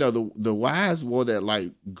 the wives wore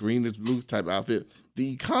that greenish blue type outfit.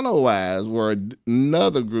 The Econo wives were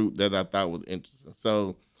another group that I thought was interesting.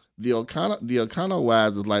 So the O'Connell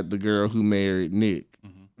wives is like the girl who married Nick.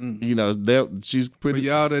 You know, she's pretty. For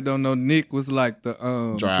y'all that don't know, Nick was like the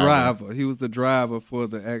driver. He was the driver for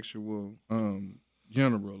the actual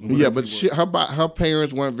general. Yeah, but her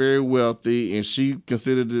parents weren't very wealthy, and she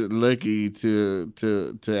considered it lucky to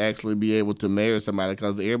actually be able to marry somebody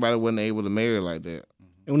because everybody wasn't able to marry like that.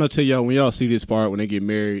 And when I tell y'all, when y'all see this part, when they get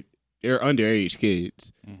married, they're underage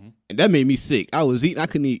kids, and that made me sick. I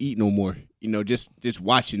couldn't eat no more. You know, just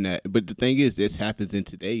watching that. But the thing is, this happens in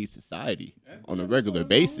today's society on a regular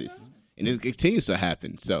basis, and it continues to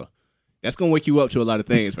happen. So that's gonna wake you up to a lot of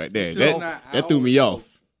things right there. That threw me off.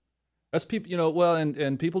 That's people, you know. Well,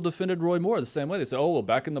 and people defended Roy Moore the same way. They said, "Oh, well,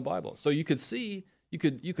 back in the Bible." So you could see, you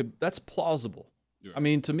could. That's plausible. I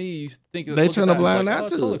mean, to me, you think they turn a blind eye to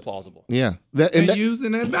it's totally plausible. Yeah, and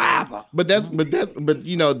using that Bible. But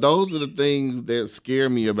you know, those are the things that scare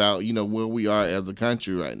me about where we are as a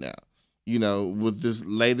country right now. You know, with this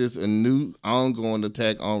latest and new ongoing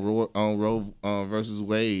attack on Roe versus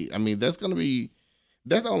Wade. I mean, I think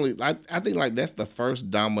that's the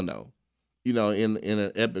first domino. In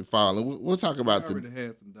an epic fall, and we'll talk about. I already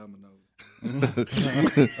had some dominoes.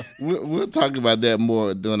 We'll talk about that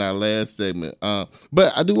more during our last segment.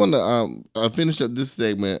 But I do want to finish up this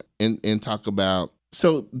segment and talk about.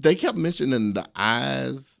 So they kept mentioning the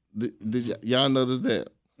eyes. Did y'all notice that?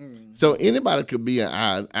 So anybody could be an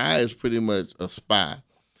eye. An eye is pretty much a spy.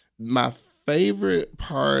 My favorite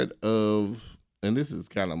part of, and this is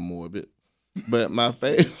kind of morbid, but my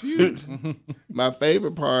favorite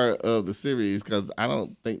part of the series, because I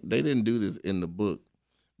don't think they didn't do this in the book,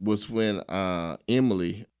 was when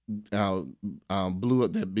Emily blew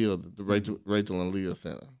up that building, the Rachel and Leah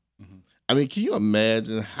Center. I mean, can you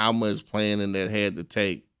imagine how much planning that had to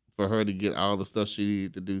take for her to get all the stuff she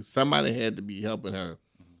needed to do? Somebody had to be helping her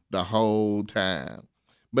the whole time.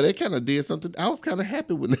 But it kind of did something. I was kind of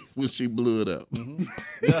happy when she blew it up.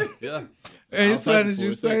 Yeah. Hey, it's funny that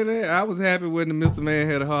you say that. I was happy when the Mr. Man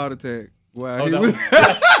had a heart attack. Wow.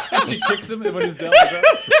 She kicks him when he's down.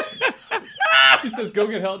 She says, "Go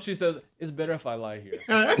get help." She says, "It's better if I lie here."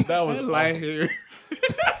 That was lie here.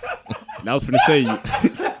 And I was finna say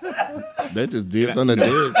that just did something dead.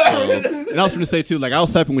 And I was finna say too, like I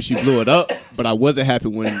was happy when she blew it up, but I wasn't happy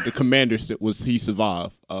when the commander he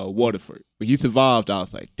survived, Waterford. When he survived, I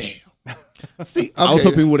was like, damn. See, okay. I was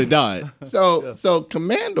hoping he would have died. So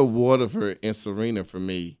Commander Waterford and Serena for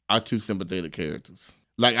me are two sympathetic characters.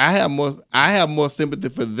 Like I have more sympathy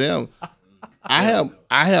for them. I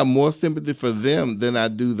have more sympathy for them than I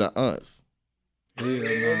do the aunts.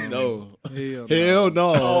 Hell no. Hell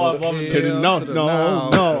no. Oh, I love this. No.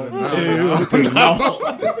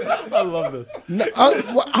 I love this. No,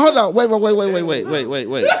 hold on. Wait.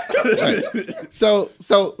 So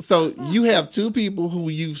you have two people who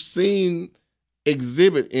you've seen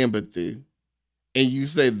exhibit empathy, and you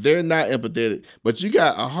say they're not empathetic, but you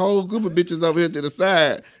got a whole group of bitches over here to the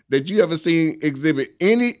side that you haven't seen exhibit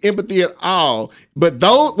any empathy at all. But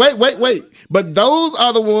those, but those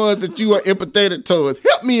are the ones that you are empathetic towards.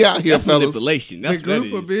 Help me out here, That's fellas. Manipulation. The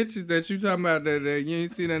group of bitches that you talking about that you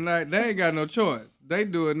ain't seen at night, they ain't got no choice. They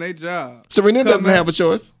doing their job. Serena doesn't have a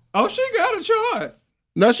choice. Oh, she got a choice.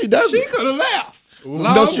 No, she doesn't. She could have left.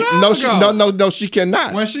 No, she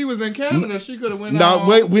cannot. When she was in Canada, she could have went. No,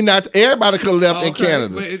 we not. Everybody could have left in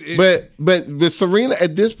Canada, but Serena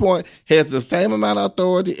at this point has the same amount of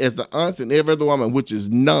authority as the aunts and every other woman, which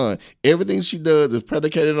is none. Everything she does is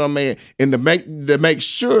predicated on man, and to make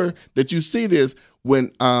sure that you see this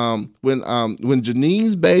when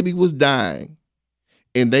Janine's baby was dying.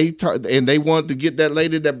 And they wanted to get that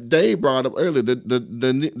lady that Dave brought up earlier,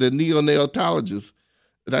 the neonatologist.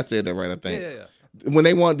 Did I say that right? I think. Yeah. When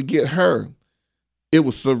they wanted to get her, it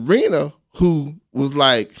was Serena who was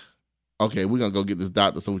like, "Okay, we're gonna go get this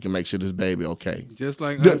doctor so we can make sure this baby okay." Just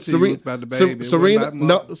like Serena was about the baby. Serena,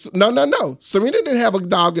 no. Serena didn't have a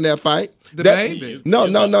dog in that fight. Baby. No.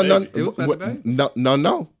 It was about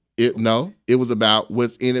the baby. No. It was about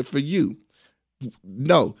what's in it for you.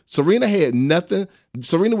 No, Serena had nothing.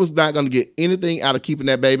 Serena was not going to get anything out of keeping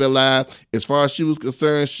that baby alive. As far as she was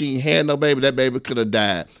concerned, she had no baby. That baby could have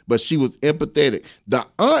died, but she was empathetic. The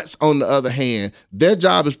aunts, on the other hand, their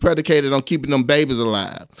job is predicated on keeping them babies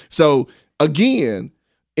alive. So again,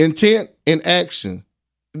 intent and action.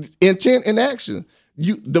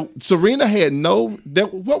 Serena had no.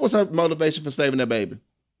 What was her motivation for saving that baby?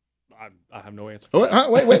 I have no answer. Wait.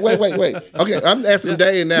 Okay, I'm asking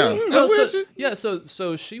Dave now.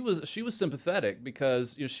 So she was sympathetic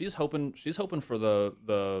because she's hoping for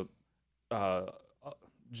the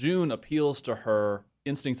June appeals to her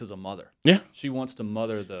instincts as a mother. Yeah. She wants to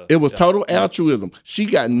mother the. It was total altruism. She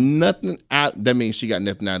got nothing out. That means she got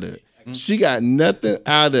nothing out of it. She got nothing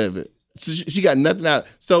out of it. She got nothing out.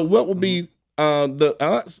 So what would be the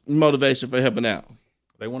aunt's motivation for helping out?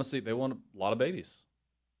 They want a lot of babies.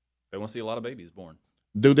 They want to see a lot of babies born.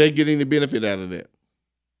 Do they get any benefit out of that?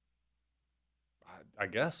 I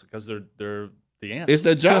guess because they're the aunts. It's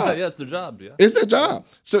their job. Yeah, it's their job. Yeah, it's their job.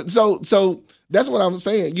 So that's what I'm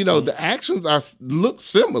saying. You know, the actions look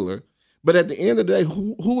similar, but at the end of the day,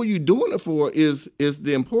 who are you doing it for? Is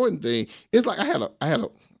the important thing. It's like I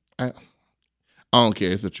don't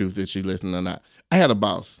care. It's the truth that she listening or not. I had a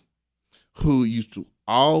boss who used to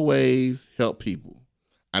always help people.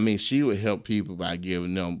 I mean, she would help people by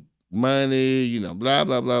giving them money, you know, blah,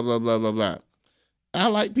 blah, blah, blah, blah, blah, blah. I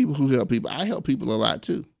like people who help people. I help people a lot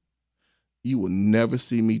too. You will never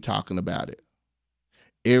see me talking about it.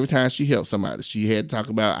 Every time she helped somebody, she had to talk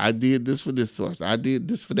about, I did this for this person. I did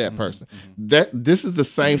this for that person. This is the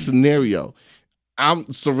same scenario.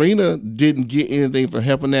 Serena didn't get anything for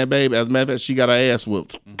helping that baby. As a matter of fact, she got her ass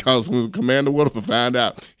whooped because when Commander Waterford found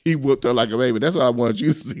out, he whooped her like a baby. That's what I wanted you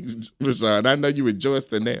to see, Rashawn. I know you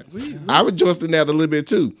rejoiced in that. I rejoiced in that a little bit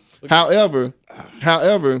too. However,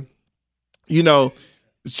 you know,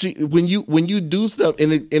 when you do stuff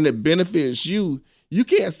and it benefits you, you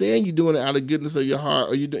can't say you're doing it out of goodness of your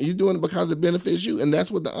heart, or you're doing it because it benefits you, and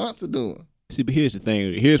that's what the aunts are doing. See, but here's the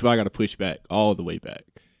thing. Here's where I got to push back all the way back.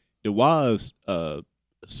 The wives,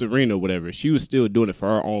 Serena, whatever, she was still doing it for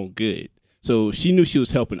her own good. So she knew she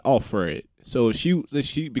was helping Alfred. So she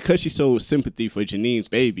because she showed sympathy for Janine's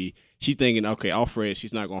baby, she thinking, okay, Alfred,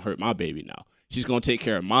 she's not gonna hurt my baby now. She's gonna take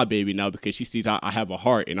care of my baby now because she sees I have a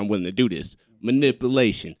heart and I'm willing to do this.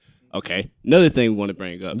 Manipulation. Okay. Another thing we want to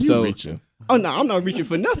bring up. Reaching. Oh no, I'm not reaching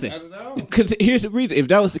for nothing. Because here's the reason. If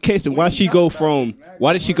that was the case, then why did she go from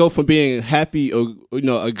being happy or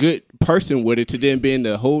a good person with it to then being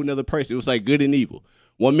a whole nother person? It was like good and evil.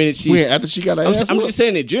 1 minute after she got her ass whooped? I'm just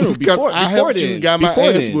saying in general.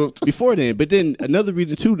 Before then. But then another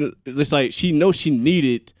reason too, it's like she knows she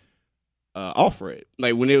needed Alfred.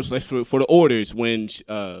 Like when it was like for the orders, when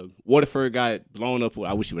Waterford got blown up. Well,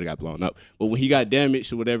 I wish he would have got blown up. But when he got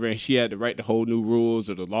damaged or whatever, and she had to write the whole new rules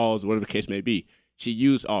or the laws or whatever the case may be, she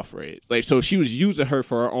used Alfred. Like so, she was using her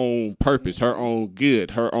for her own purpose, her own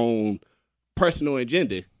good, her own personal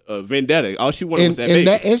agenda. Vendetta. All she wanted was that baby.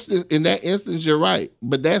 In that instance, you're right,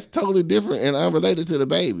 but that's totally different and unrelated to the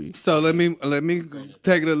baby. So let me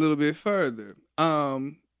take it a little bit further.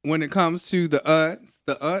 When it comes to the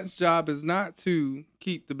aunt's job is not to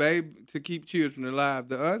keep keep children alive.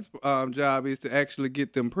 The aunt's job is to actually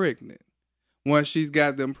get them pregnant. Once she's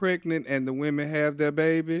got them pregnant and the women have their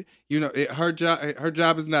baby, her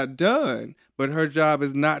job is not done, but her job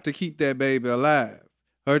is not to keep that baby alive.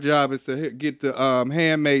 Her job is to get the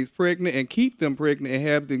handmaids pregnant and keep them pregnant and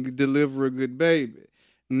have them deliver a good baby.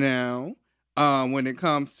 Now, when it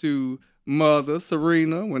comes to mother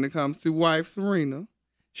Serena, when it comes to wife Serena,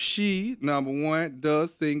 she, number one,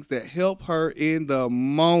 does things that help her in the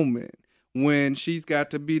moment when she's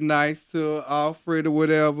got to be nice to Alfred or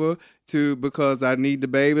whatever because I need the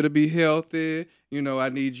baby to be healthy. I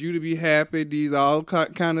need you to be happy. These all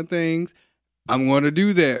kind of things. I'm going to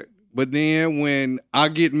do that. But then when I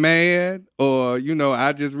get mad or,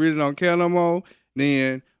 I just really don't care no more,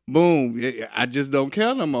 then boom, I just don't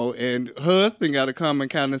care no more. And husband got to come and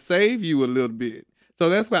kind of save you a little bit. So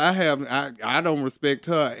that's why I don't respect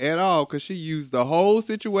her at all because she used the whole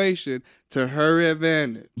situation to her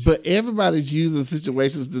advantage. But everybody's using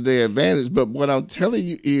situations to their advantage. But what I'm telling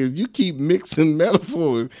you is you keep mixing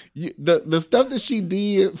metaphors. The stuff that she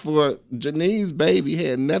did for Janine's baby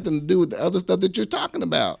had nothing to do with the other stuff that you're talking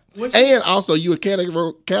about. And also you were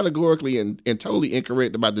categorically and totally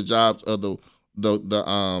incorrect about the jobs of the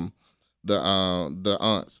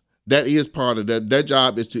aunts. That is part of that. Their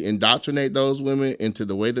job is to indoctrinate those women into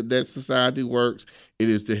the way that society works. It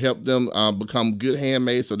is to help them become good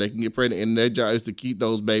handmaids so they can get pregnant. And their job is to keep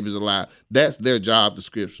those babies alive. That's their job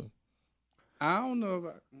description. I don't know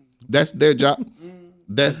about. That's their job.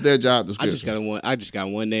 That's their job description. I just got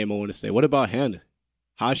one name I want to say. What about Hannah?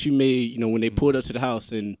 How she made, when they pulled up to the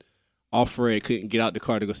house and Alfred couldn't get out the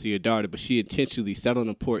car to go see her daughter, but she intentionally sat on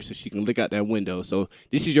the porch so she can look out that window. So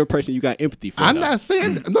this is your person you got empathy for. I'm not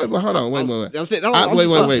saying no, but hold on, wait. I'm saying,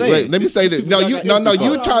 wait. Let me say this.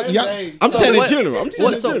 You talk. I'm saying in general.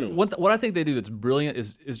 What I think they do that's brilliant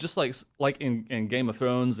is just like in Game of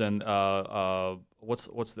Thrones and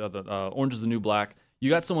what's the other Orange is the New Black. You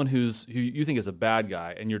got someone who you think is a bad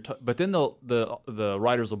guy, and but then the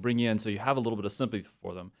writers will bring you in so you have a little bit of sympathy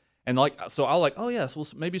for them. And so I'll oh yes, well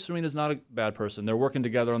maybe Serena's not a bad person. They're working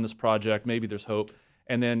together on this project. Maybe there's hope.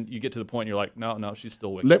 and then you get to the point and you're like, no, she's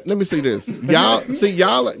still wicked. Let me see this.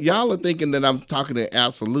 Y'all are thinking that I'm talking in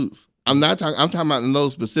absolutes. I'm not talking. I'm talking about no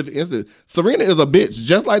specific instance. Serena is a bitch,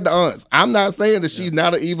 just like the aunts. I'm not saying that she's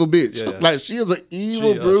not an evil bitch. Yeah. Like she is an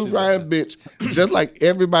evil, Bruce Ryan bitch, just like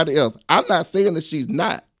everybody else. I'm not saying that she's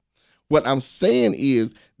not. What I'm saying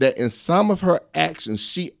is that in some of her actions,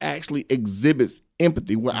 she actually exhibits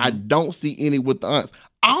empathy, where I don't see any with the aunts.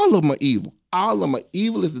 All of them are evil. All of them are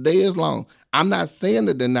evil as the day is long. I'm not saying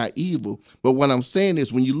that they're not evil, but what I'm saying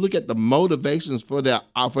is when you look at the motivations for their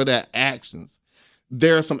actions,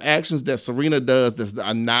 there are some actions that Serena does that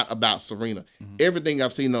are not about Serena. Everything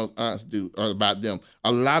I've seen those aunts do are about them.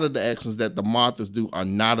 A lot of the actions that the Marthas do are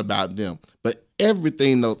not about them, but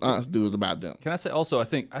everything those aunts do is about them. Can I say also, I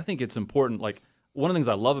think it's important, like, one of the things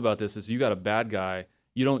I love about this is you got a bad guy,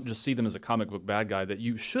 you don't just see them as a comic book bad guy, that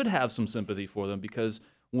you should have some sympathy for them, because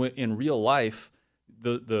in real life,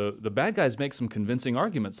 the bad guys make some convincing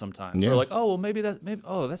arguments sometimes. Yeah. They're like, oh, well, maybe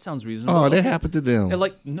that sounds reasonable. Oh, that happened to them. And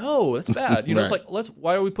like, no, that's bad. You know, Right. it's like,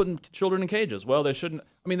 why are we putting children in cages? Well, they shouldn't.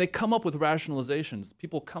 I mean, they come up with rationalizations.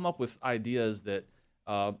 People come up with ideas that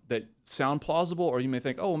sound plausible, or you may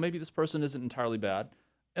think, oh, well, maybe this person isn't entirely bad,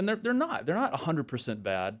 and they're not. They're not 100%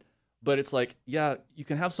 bad, but it's like, yeah, you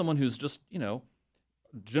can have someone who's just,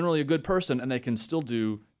 generally a good person, and they can still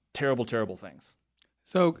do terrible, terrible things.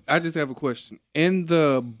 So I just have a question. In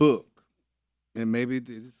the book, and maybe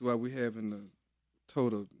this is why we're having a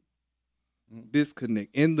total disconnect.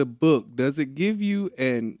 In the book, does it give you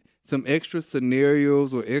some extra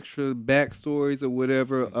scenarios or extra backstories or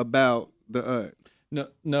whatever about the aunt?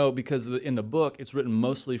 No, because in the book, it's written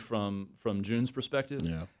mostly from June's perspective.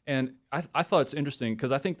 Yeah. And I thought it's interesting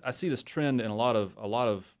because I think I see this trend in a lot of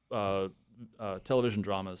television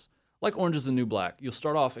dramas, like Orange is the New Black. You'll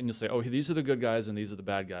start off and you'll say, oh, these are the good guys and these are the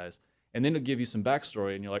bad guys. And then it'll give you some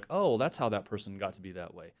backstory and you're like, oh, that's how that person got to be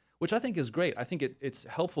that way, which I think is great. I think it's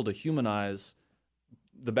helpful to humanize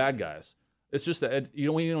the bad guys. It's just that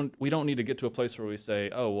we don't need to get to a place where we say,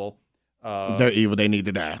 oh, well, they're evil. They need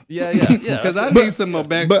to die. Yeah. Because I need some more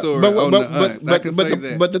backstory on the aunts. I can say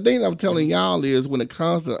that. But the thing I'm telling y'all is when it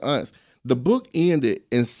comes to aunts, the book ended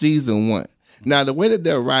in season 1. Now, the way that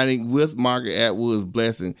they're writing with Margaret Atwood's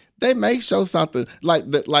blessing, they may show something like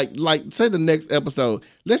say the next episode.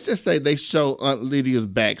 Let's just say they show Aunt Lydia's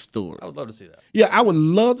backstory. I would love to see that. Yeah, I would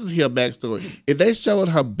love to see her backstory. If they showed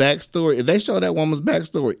her backstory, if they show that woman's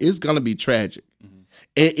backstory, it's gonna be tragic, and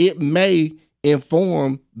it may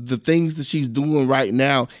inform the things that she's doing right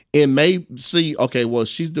now. It may see, okay, well,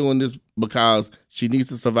 she's doing this because she needs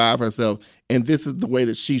to survive herself, and this is the way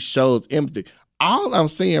that she shows empathy. All I'm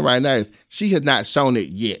saying right now is she has not shown it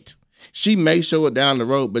yet. She may show it down the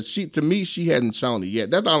road, but to me, she hasn't shown it yet.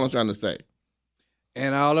 That's all I'm trying to say.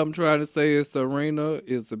 And all I'm trying to say is Serena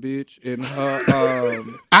is a bitch, and her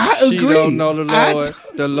I agree. She don't know the Lord.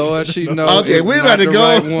 The Lord she knows. Okay, is we're not about to the go.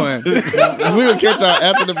 right one. We'll catch y'all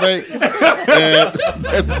after the break. And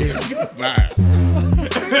that's it. Bye.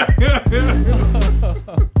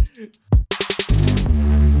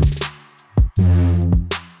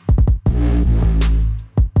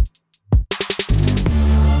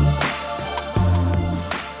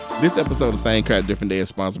 This episode of Same Crap, Different Day is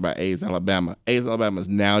sponsored by AIDS Alabama. AIDS Alabama is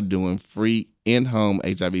now doing free in-home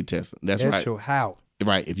HIV testing. That's right. At your house.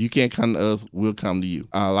 Right. If you can't come to us, we'll come to you.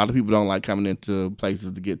 A lot of people don't like coming into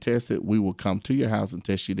places to get tested. We will come to your house and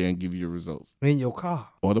test you there and give you your results. In your car.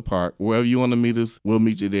 Or the park. Wherever you want to meet us, we'll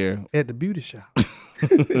meet you there. At the beauty shop.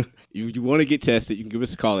 If you want to get tested, you can give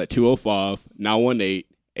us a call at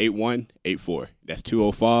 205-918-8184. That's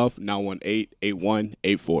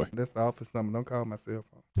 205-918-8184. That's the office number. Don't call my cell phone.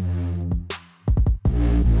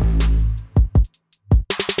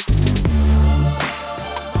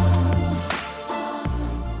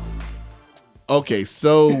 Okay,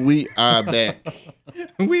 so we are back.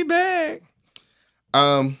 We back.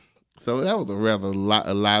 So that was a rather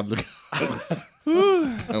lively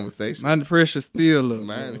conversation. My pressure still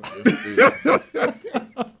up.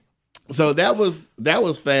 So that was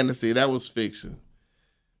fantasy. That was fiction.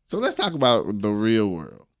 So let's talk about the real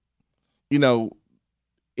world. You know,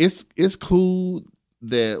 it's cool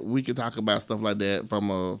that we can talk about stuff like that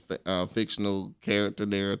from a fictional character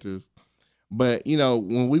narrative. But, you know,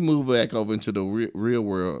 when we move back over into the real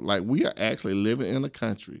world, like we are actually living in a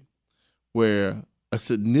country where a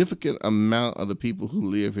significant amount of the people who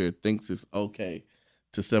live here thinks it's okay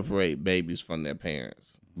to separate babies from their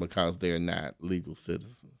parents because they're not legal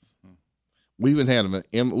citizens. We've had an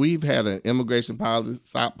immigration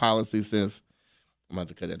policy since, I'm about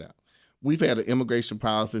to cut that out. We've had an immigration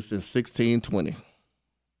policy since 1620.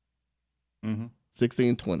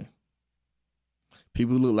 1620.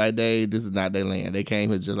 People look like this is not their land. They came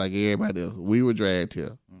here just like everybody else. We were dragged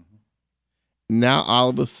here. Now all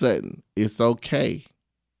of a sudden, it's okay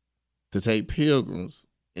to take pilgrims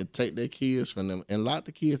and take their kids from them and lock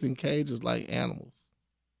the kids in cages like animals,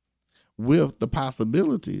 with the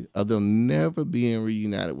possibility of them never being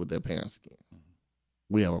reunited with their parents again.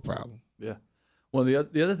 We have a problem. Yeah. Well, the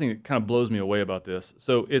other thing that kind of blows me away about this,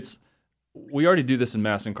 so we already do this in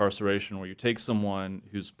mass incarceration, where you take someone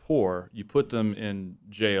who's poor, you put them in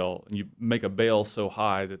jail, and you make a bail so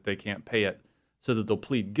high that they can't pay it, so that they'll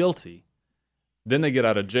plead guilty. Then they get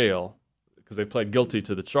out of jail because they pled guilty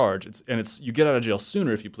to the charge. You get out of jail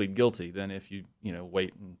sooner if you plead guilty than if you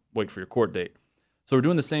wait for your court date. So we're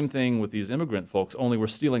doing the same thing with these immigrant folks, only we're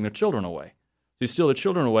stealing their children away. So you steal their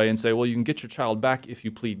children away and say, well, you can get your child back if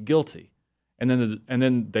you plead guilty. And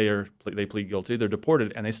then they plead guilty, they're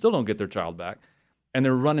deported, and they still don't get their child back. And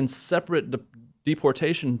they're running separate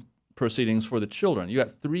deportation proceedings for the children. You got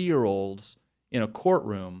 3-year-olds in a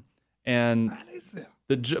courtroom and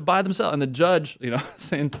by themselves, and the judge,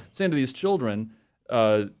 saying to these children,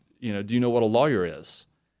 do you know what a lawyer is?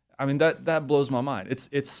 I mean, that blows my mind.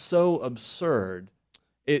 It's so absurd.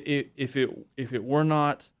 If it were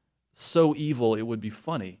not so evil, it would be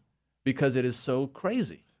funny, because it is so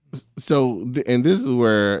crazy. So, and this is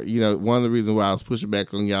where, one of the reasons why I was pushing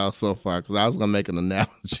back on y'all so far, because I was going to make an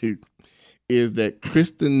analogy, is that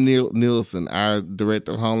Kristen Nielsen, our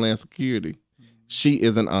director of Homeland Security, she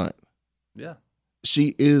is an aunt. Yeah.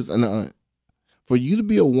 She is an aunt. For you to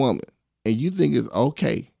be a woman and you think it's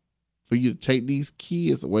okay for you to take these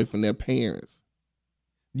kids away from their parents,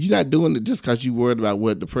 you're not doing it just because you're worried about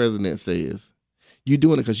what the president says. You're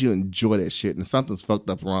doing it because you enjoy that shit and something's fucked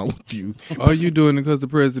up wrong with you. Are you doing it because the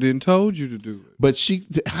president told you to do it? But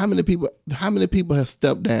how many people have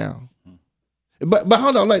stepped down? But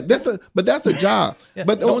hold on, that's a job. Yeah,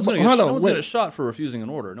 but no one's going to get a shot for refusing an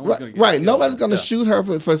order. No one's going to get right. Nobody's going to shoot her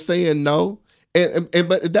for saying no.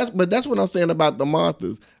 But that's what I'm saying about the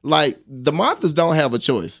Marthas. Like, the Marthas don't have a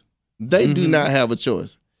choice. They do not have a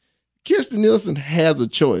choice. Kirsten Nielsen has a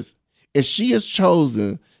choice, and she has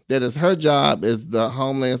chosen that it's her job as the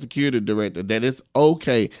Homeland Security Director that it's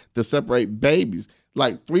okay to separate babies,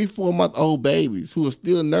 like 3-4-month-old babies who are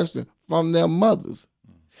still nursing, from their mothers.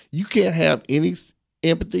 You can't have any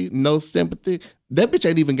empathy, no sympathy. That bitch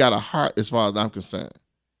ain't even got a heart, as far as I'm concerned.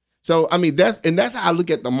 So, I mean, that's how I look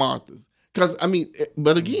at the Marthas. Because,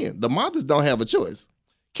 but again, the Marthas don't have a choice.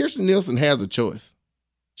 Kirsten Nielsen has a choice.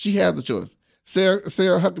 She has a choice. Sarah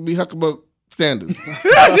Huckabee Sanders.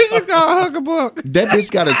 Did you call Huckabee? That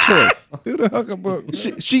bitch got a choice. Do the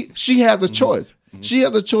Huckabee. She has a choice. She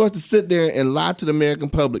has a choice to sit there and lie to the American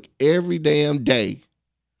public every damn day.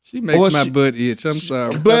 She makes my butt itch. I'm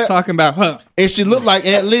sorry. But I'm talking about her. And she looked like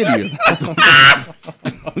Aunt Lydia.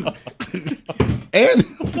 And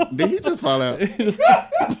did he just fall out?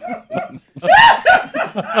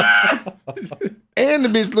 And the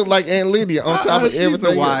bitch looked like Aunt Lydia on top of everything.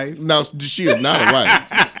 She's a wife. No, she is not a wife.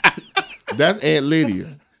 That's Aunt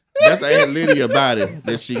Lydia. That's the Aunt Lydia body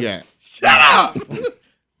that she got. Shut up.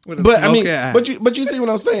 But you see what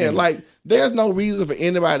I'm saying? Like, there's no reason for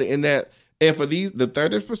anybody in that. And for the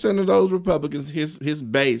 30% of those Republicans, his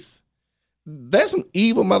base, they're some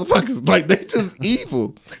evil motherfuckers. Like, they just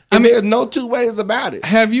evil. There's no two ways about it.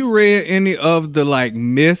 Have you read any of the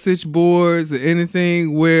message boards or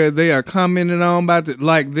anything where they are commenting on about it?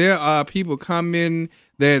 Like, there are people commenting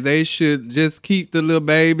that they should just keep the little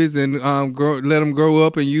babies and let them grow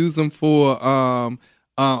up and use them for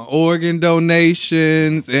organ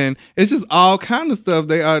donations, and it's just all kind of stuff.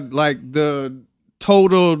 They are like the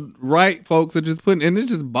total right folks are just putting, and it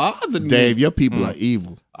just bothered me. Dave, your people are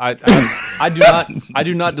evil. I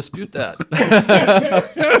do not dispute that.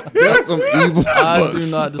 They're some evil folks. I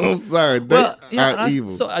do not dispute. I'm sorry, they are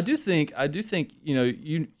evil. So I do think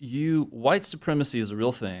you white supremacy is a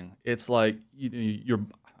real thing. It's like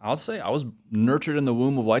I'll say I was nurtured in the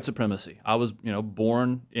womb of white supremacy. I was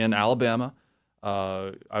born in Alabama.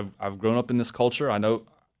 I've grown up in this culture. I know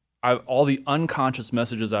all the unconscious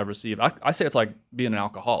messages I've received. I say it's like being an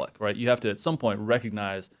alcoholic, right? You have to at some point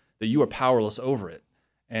recognize that you are powerless over it,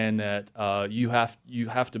 and that you have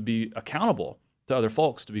to be accountable to other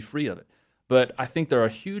folks to be free of it. But I think there are a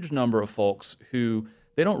huge number of folks who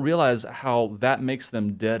they don't realize how that makes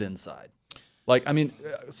them dead inside. Like, I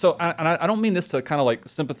don't mean this to kind of like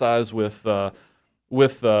sympathize with the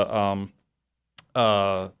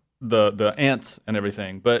ants and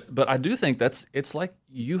everything, but I do think it's like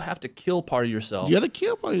you have to kill part of yourself. You have to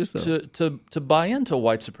kill part of yourself to buy into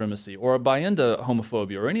white supremacy or buy into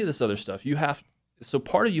homophobia or any of this other stuff. So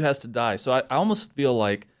part of you has to die. So I almost feel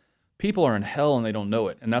like people are in hell and they don't know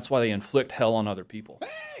it, and that's why they inflict hell on other people.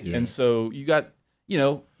 Yeah. And so you got,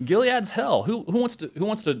 Gilead's hell. Who wants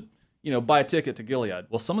to buy a ticket to Gilead?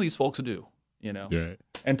 Well, some of these folks do. Right.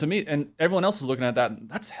 And to me, and everyone else is looking at that,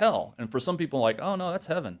 that's hell. And for some people, like, oh no, that's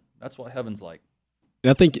heaven. That's what heaven's like. And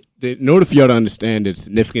I think in order for y'all to understand the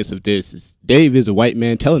significance of this, is Dave is a white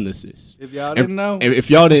man telling us this. If y'all didn't know, if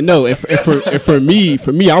y'all didn't know, if for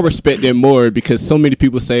me, I respect them more because so many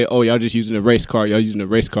people say, oh, y'all just using a race card, y'all using a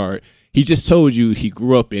race card. He just told you he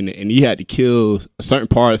grew up in it and he had to kill certain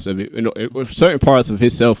parts of it, certain parts of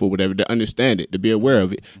himself or whatever to understand it, to be aware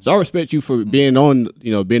of it. So I respect you for being on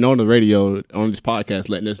the radio, on this podcast,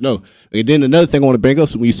 letting us know. And then another thing I want to bring up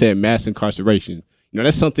is when you said mass incarceration.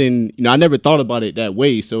 That's something, I never thought about it that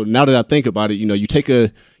way. So now that I think about it, you take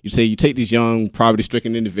these young,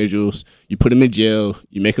 poverty-stricken individuals, you put them in jail,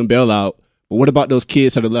 you make them bail out. But what about those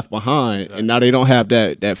kids that are left behind? Exactly. And now they don't have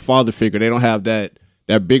that father figure. They don't have that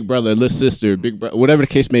big brother, little sister, big brother, whatever the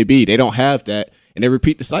case may be. They don't have that, and they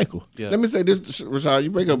repeat the cycle. Yeah. Let me say this, Rashad, you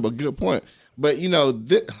bring up a good point. But,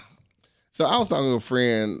 so I was talking to a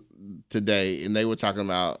friend today, and they were talking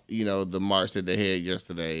about, the march that they had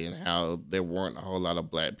yesterday and how there weren't a whole lot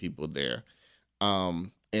of black people there.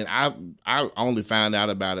 And I only found out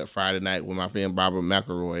about it Friday night when my friend Barbara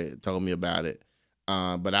McElroy told me about it.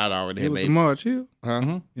 But I'd already had made a march here. Huh?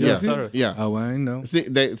 Mm-hmm. Yeah. Oh, I ain't know. See,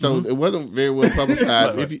 it wasn't very well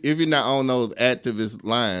publicized. Right. If you're not on those activist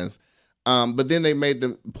lines, but then they made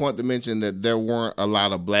the point to mention that there weren't a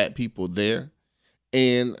lot of black people there,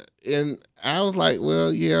 and I was like,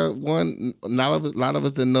 well, yeah, one, a lot of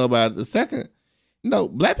us didn't know about it. The second, no,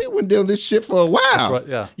 black people been doing this shit for a while. That's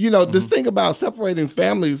right, yeah. This thing about separating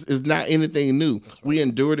families is not anything new. Right. We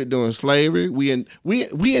endured it during slavery. We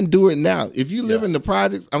endure it now. If you live in the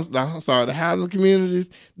projects, the housing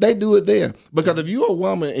communities, they do it there. Because if you're a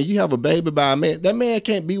woman and you have a baby by a man, that man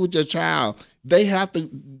can't be with your child. They have to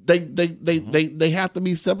they have to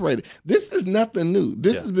be separated. This is nothing new.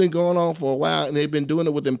 This has been going on for a while, and they've been doing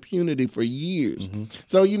it with impunity for years. Mm-hmm.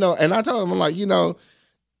 So, and I told them, I'm like,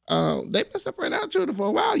 they've been separating our children for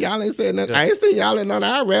a while. Y'all ain't saying nothing. I ain't seen y'all in none of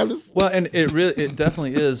our rallies. Well, and it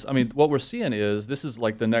definitely is. I mean, what we're seeing is this is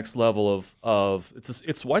like the next level of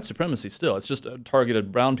it's white supremacy still. It's just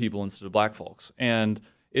targeted brown people instead of black folks, and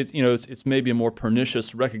it's maybe a more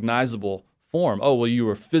pernicious, recognizable form. Oh, well, you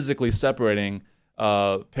were physically separating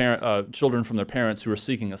children from their parents who are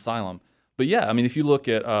seeking asylum. But yeah, I mean, if you look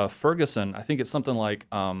at Ferguson, I think it's something like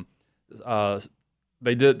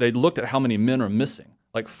they looked at how many men are missing.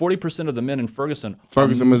 Like 40% of the men in Ferguson,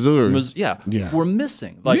 Missouri, were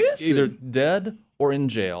missing, either dead or in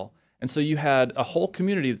jail. And so you had a whole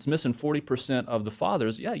community that's missing 40% of the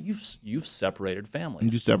fathers. Yeah, you've separated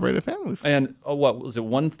families. You separated families. And what was it?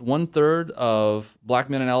 One third of black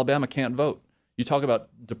men in Alabama can't vote. You talk about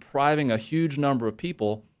depriving a huge number of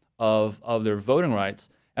people of their voting rights.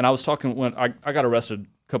 And I was talking when I got arrested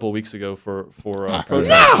a couple of weeks ago for protest.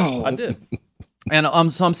 No! I did. And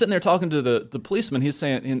so I'm sitting there talking to the policeman. He's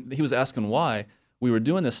saying he was asking why we were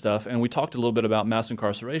doing this stuff, and we talked a little bit about mass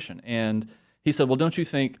incarceration. And he said, "Well, don't you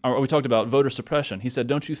think?" Or we talked about voter suppression. He said,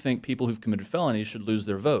 "Don't you think people who've committed felonies should lose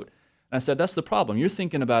their vote?" And I said, "That's the problem. You're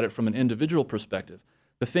thinking about it from an individual perspective.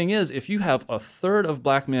 The thing is, if you have a third of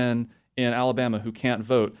black men in Alabama who can't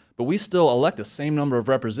vote, but we still elect the same number of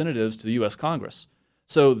representatives to the U.S. Congress,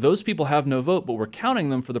 so those people have no vote, but we're counting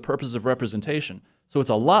them for the purpose of representation." So it's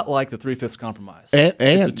a lot like the 3/5 compromise. And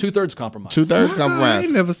it's a 2/3 compromise. 2/3 compromise. I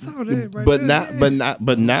never saw that. Right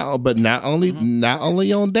not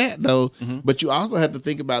only on that though, but you also have to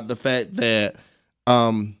think about the fact that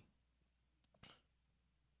when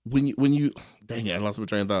you dang it, I lost my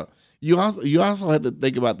train of thought. You also have to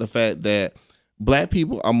think about the fact that black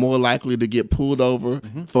people are more likely to get pulled over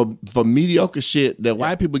for mediocre shit that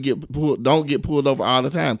white people don't get pulled over all the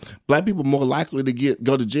time. Black people are more likely to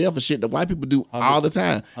go to jail for shit that white people do all the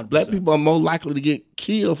time. 100%. Black people are more likely to get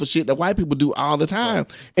killed for shit that white people do all the time.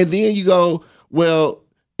 Right. And then you go, well,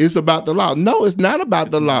 it's about the law. No, it's not about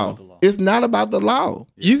the law. It's not about the law.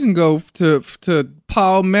 You can go to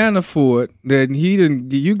Paul Manafort that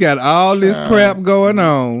you got all this crap going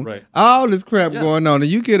on. Right. All this crap going on, and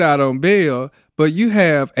you get out on bail. But you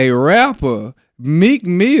have a rapper, Meek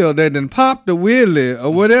Mill, that done popped the wheelie or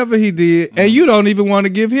whatever he did, and you don't even want to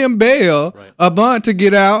give him bail, a bond to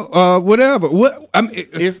get out, whatever.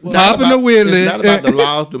 It's popping the wheelie. It's not about the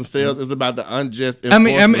laws themselves. It's about the unjust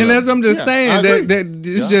enforcement. I mean, that's what I'm just saying. That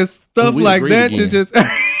it's just stuff like that. You just.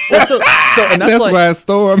 Well, and that's why I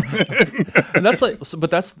storm. And that's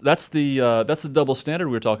the double standard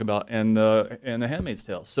we were talking about in the Handmaid's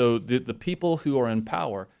Tale. So the people who are in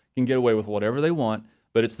power can get away with whatever they want,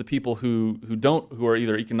 but it's the people who are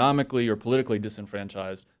either economically or politically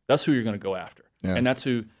disenfranchised. That's who you're going to go after, and that's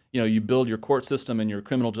who you build your court system and your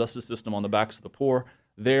criminal justice system on the backs of the poor.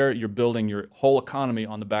 There, you're building your whole economy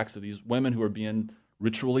on the backs of these women who are being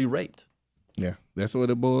ritually raped. Yeah, that's what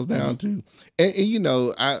it boils down to.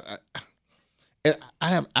 And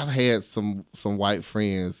I've had some white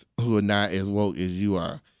friends who are not as woke as you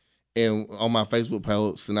are. And on my Facebook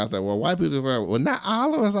posts, and I said, well, white people are, well, not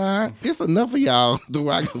all of us are. It's enough of y'all to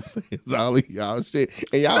where I can say it's all of y'all shit.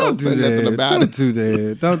 And y'all don't say nothing about it. Don't do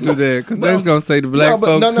that. Because they're going to say the black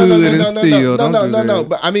folks hood and steal. No.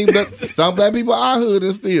 But some black people are hood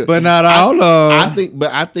and steal. But not all of them.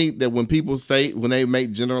 I think that when they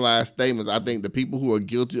make generalized statements, I think the people who are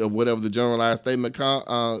guilty of whatever the generalized statement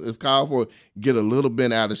is called for get a little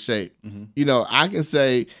bit out of shape. Mm-hmm. I can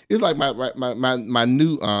say, it's like my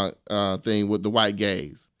new thing with the white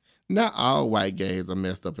gays. Not all white gays are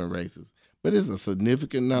messed up and racist, but it's a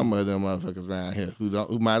significant number of them motherfuckers around here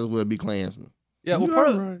who might as well be Klansmen. Yeah, well, part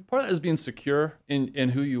of that is being secure in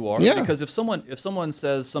who you are. Yeah. Because if someone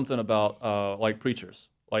says something about like preachers,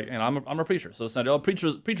 like, and I'm a preacher, so it's not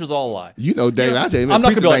preachers all lie. Dave, I tell you,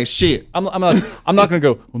 preachers ain't shit. I'm not gonna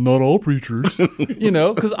go, well, not all preachers, because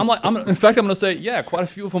in fact I'm gonna say, yeah, quite a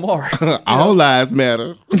few of them are. All lives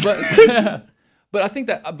matter. But I think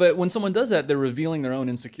but when someone does that, they're revealing their own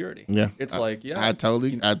insecurity. Yeah, it's I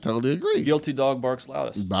totally agree. Guilty dog barks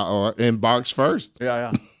loudest. And barks first.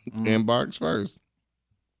 Yeah. Mm-hmm. And barks first.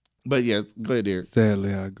 But yes, go ahead, Derek.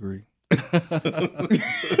 Sadly, I agree.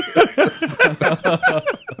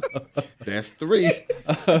 That's 3.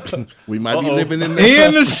 We might be living in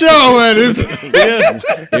the show, and it's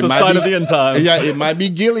a sign of the end times. Yeah, it might be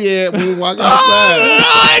Gilead when we walk outside.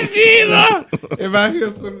 Oh, Jesus! If I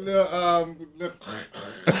hear some little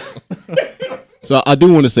So I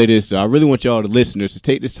do want to say this, though. I really want y'all, the listeners, to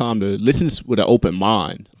take this time to listen with an open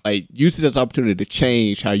mind. Like, use it as an opportunity to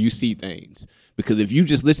change how you see things. Because if you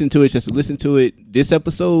just listen to it, this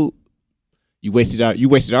episode, you wasted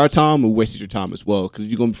our time, or wasted your time as well. Because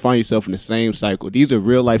you're gonna find yourself in the same cycle. These are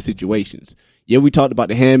real life situations. Yeah, we talked about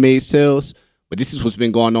the Handmaid's Tales, but this is what's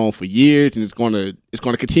been going on for years, and it's gonna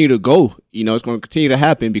continue to go. It's gonna continue to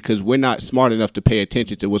happen because we're not smart enough to pay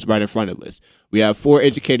attention to what's right in front of us. We have 4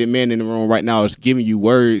 educated men in the room right now. It's giving you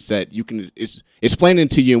words that it's explaining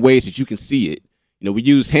to you in ways that you can see it. We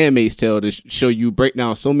use Handmaid's Tale to show you, break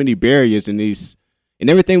down so many barriers in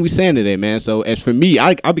everything we're saying today, man. So as for me,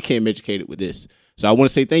 I became educated with this. So I want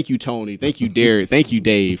to say thank you, Tony. Thank you, Derek. Thank you,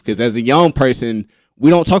 Dave. Because as a young person,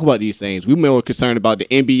 we don't talk about these things. We're more concerned about the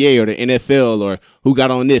NBA or the NFL or who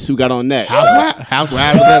got on this, who got on that.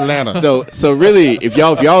 Housewives of Atlanta. So really, if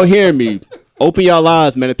y'all hear me, open y'all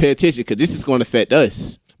eyes, man, and pay attention because this is going to affect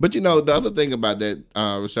us. But the other thing about that,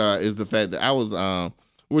 Rashad, is the fact that I was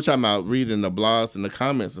we're talking about reading the blogs and the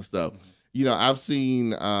comments and stuff. I've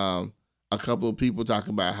seen a couple of people talk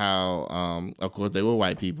about how, of course, they were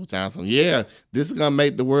white people telling them, yeah, this is going to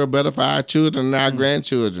make the world better for our children and our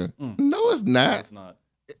grandchildren. No, it's not. It's not.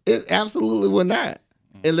 It absolutely will not.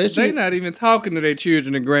 Unless they're not even talking to their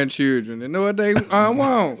children and grandchildren. They know what they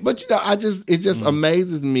want. But, it just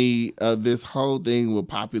amazes me, this whole thing with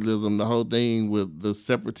populism, the whole thing with the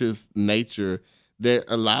separatist nature that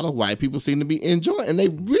a lot of white people seem to be enjoying, and they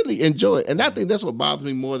really enjoy it. And I think that's what bothers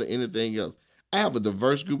me more than anything else. I have a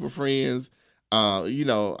diverse group of friends. Some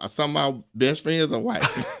of my best friends are white.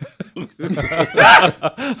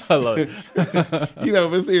 I love it.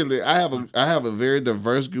 But seriously, I have a very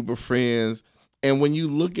diverse group of friends. And when you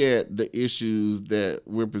look at the issues that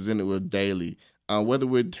we're presented with daily, whether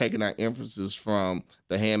we're taking our emphasis from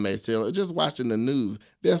the Handmaid's Tale or just watching the news,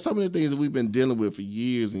 there are so many things that we've been dealing with for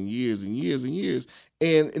years and years and years and years,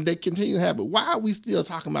 and they continue to happen. Why are we still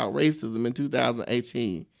talking about racism in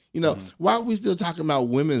 2018? Why are we still talking about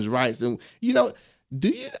women's rights? And do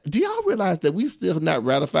y'all realize that we still have not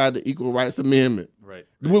ratified the Equal Rights Amendment? Right.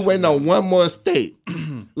 We're waiting on one more state.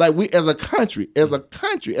 Like we, as a country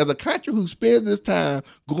who spends this time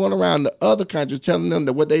going around to other countries telling them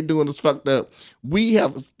that what they doing is fucked up. We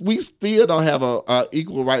still don't have a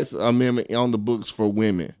Equal Rights Amendment on the books for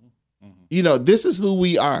women. Mm-hmm. This is who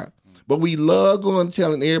we are. But we love going and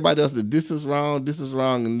telling everybody else that this is wrong, and this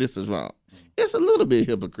is wrong. It's a little bit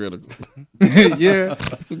hypocritical. Yeah.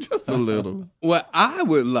 Just a little. What I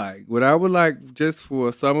would like just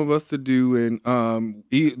for some of us to do, and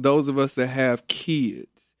those of us that have kids,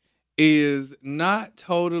 is not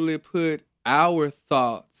totally put our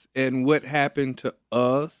thoughts and what happened to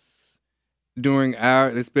us during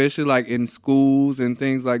especially like in schools and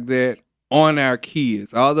things like that, on our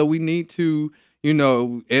kids. Although we need to,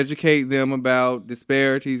 educate them about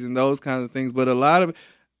disparities and those kinds of things. But a lot of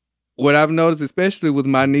what I've noticed, especially with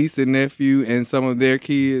my niece and nephew and some of their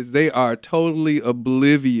kids, they are totally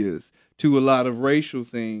oblivious to a lot of racial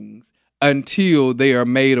things until they are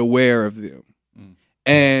made aware of them.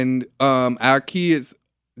 And our kids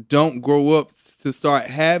don't grow up to start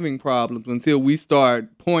having problems until we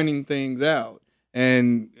start pointing things out.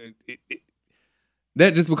 And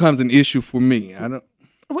that just becomes an issue for me.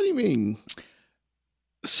 What do you mean?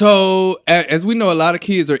 So, as we know, a lot of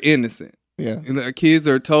kids are innocent. Yeah. Kids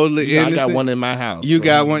are totally innocent. I got one in my house. You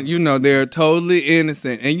got one, they're totally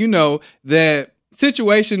innocent. And that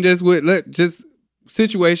situation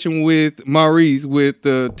situation with Maurice, with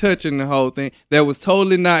the touching the whole thing, that was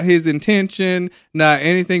totally not his intention, not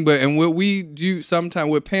anything. And what we do sometimes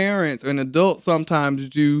with parents and adults sometimes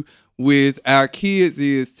do with our kids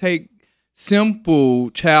is take simple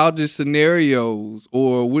childish scenarios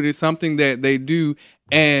or what is something that they do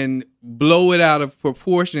and blow it out of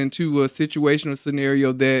proportion into a situational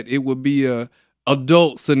scenario that it would be a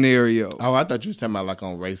adult scenario. Oh, I thought you were talking about like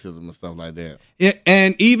on racism and stuff like that.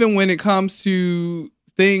 And even when it comes to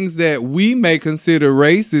things that we may consider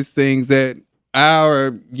racist, things that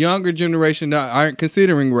our younger generation aren't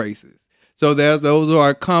considering racist. So those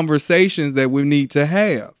are conversations that we need to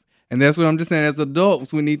have. And that's what I'm just saying. As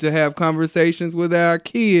adults, we need to have conversations with our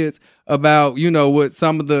kids about, what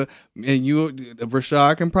some of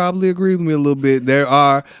Rashad can probably agree with me a little bit. There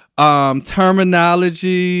are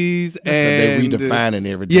terminologies and they're redefining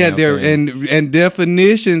everything. Yeah, and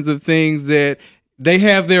definitions of things that they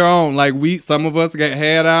have their own. Like some of us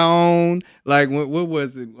had our own. Like what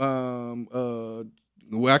was it? I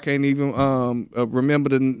can't even remember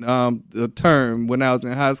the term when I was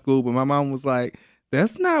in high school. But my mom was like,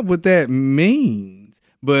 "That's not what that means."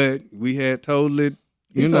 But we had totally,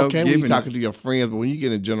 it's okay when you're talking to your friends, but when you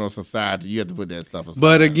get in general society, you have to put that stuff aside.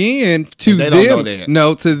 But again, to them,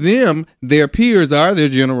 to them, their peers are their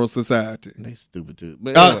general society. They stupid too.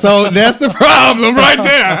 But anyway. So that's the problem right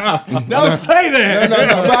there. Don't say that. No.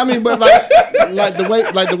 But I mean,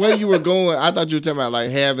 the way you were going, I thought you were talking about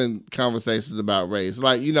like having conversations about race.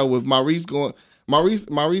 Like with Maurice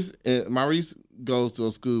goes to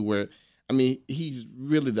a school where. I mean, he's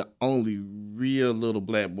really the only real little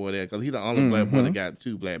black boy there because he's the only black boy that got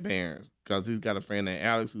two black parents because he's got a friend named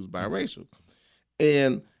Alex who's biracial.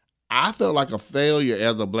 And I felt like a failure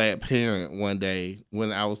as a black parent one day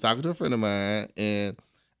when I was talking to a friend of mine and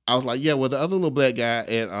I was like, yeah, well, the other little black guy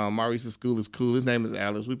at Maurice's school is cool. His name is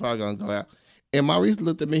Alex. We probably going to go out. And Maurice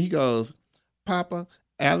looked at me. He goes, Papa,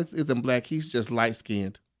 Alex isn't black. He's just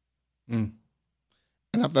light-skinned. Mm.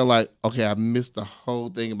 And I felt like, okay, I missed the whole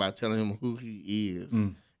thing about telling him who he is.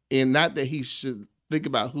 Mm. And not that he should think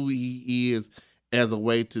about who he is as a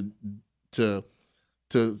way to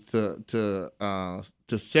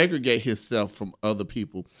segregate himself from other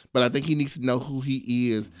people. But I think he needs to know who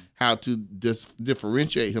he is, how to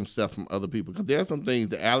differentiate himself from other people. Because there are some things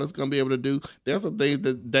that Alex is going to be able to do. There are some things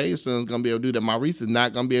that Dave's son is going to be able to do that Maurice is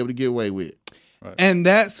not going to be able to get away with. Right. And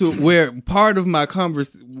that's where part of my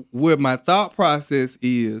where my thought process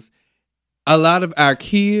is. A lot of our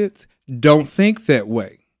kids don't think that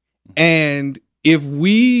way, and if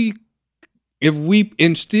we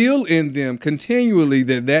instill in them continually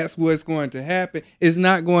that that's what's going to happen, it's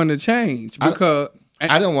not going to change because.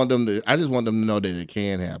 I don't want them to. I just want them to know that it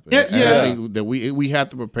can happen. Yeah. And I think that we have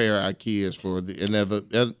to prepare our kids for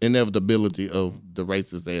the inevitability of the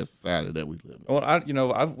racist ass society that we live in.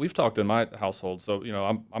 Well, we've talked in my household, so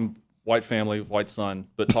I'm white family, white son,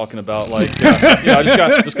 but talking about like I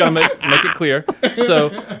just got to make it clear. So,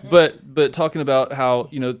 but talking about how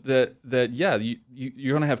you're gonna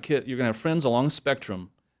have you're gonna have friends along the spectrum,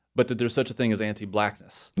 but that there's such a thing as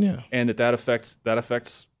anti-blackness. Yeah, and that affects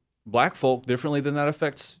black folk differently than that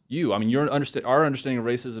affects you. I mean, our understanding of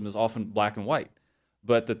racism is often black and white,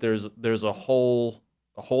 but that there's a whole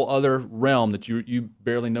other realm that you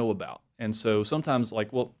barely know about. And so sometimes,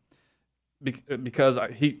 like, well, because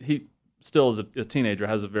he still as a teenager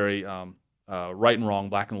has a very right and wrong,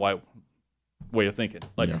 black and white way of thinking.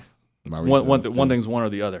 Like one thing's one or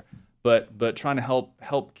the other. But trying to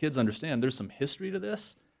help kids understand there's some history to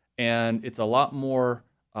this, and it's a lot more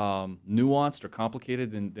nuanced or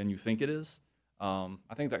complicated than you think it is. I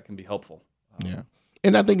think that can be helpful. Yeah,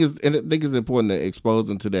 and I think it's important to expose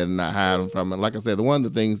them to that and not hide them from it. Like I said, one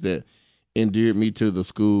of the things that endeared me to the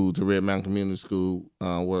school, to Red Mountain Community School,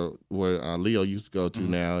 where Leo used to go to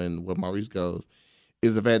now, and where Maurice goes,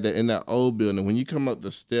 is the fact that in that old building, when you come up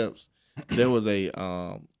the steps, there was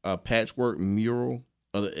a patchwork mural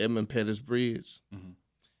of the Edmund Pettus Bridge. Mm-hmm.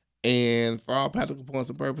 And for all practical points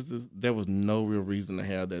and purposes, there was no real reason to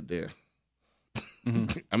have that there.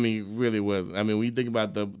 Mm-hmm. I mean, it really wasn't. I mean, when you think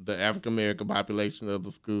about the African American population of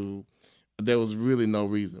the school, there was really no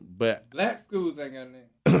reason. But black schools ain't got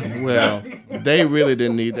nothing. well, they really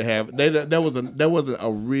didn't need to have. There wasn't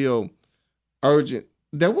a real urgent.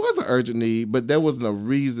 There was an urgent need, but there wasn't a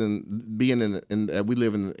reason. Being we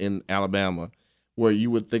live in Alabama, where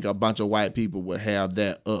you would think a bunch of white people would have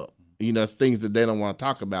that up. You know, it's things that they don't want to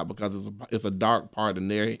talk about because it's a dark part in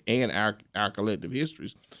their and our collective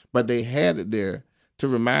histories. But they had it there to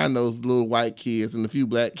remind those little white kids and the few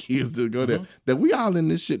black kids that go there that we all in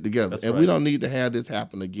this shit together. That's and right. we don't need to have this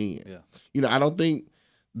happen again. Yeah. You know, I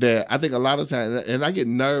think a lot of times, and I get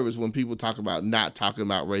nervous when people talk about not talking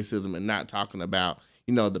about racism and not talking about,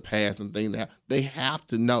 you know, the past and things they have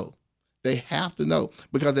to know. They have to know,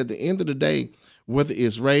 because at the end of the day, whether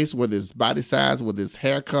it's race, whether it's body size, whether it's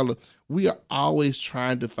hair color, we are always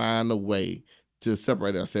trying to find a way to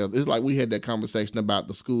separate ourselves. It's like we had that conversation about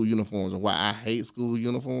the school uniforms and why I hate school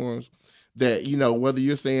uniforms. That, you know, whether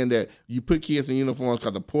you're saying that you put kids in uniforms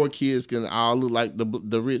because the poor kids can all look like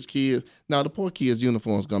the rich kids. Now, the poor kids'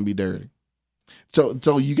 uniforms going to be dirty.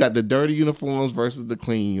 So you got the dirty uniforms versus the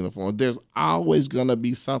clean uniforms. There's always going to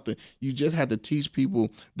be something. You just have to teach people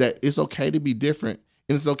that it's okay to be different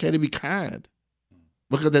and it's okay to be kind.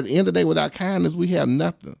 Because at the end of the day, without kindness, we have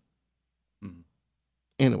nothing. Mm-hmm.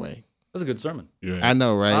 Anyway. That's a good sermon. Yeah. I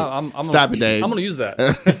know, right? Stop it, Dave. I'm going to use that.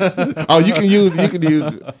 Oh, you can use it.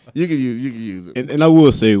 You can use it. And I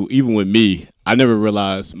will say, even with me, I never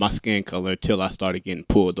realized my skin color till I started getting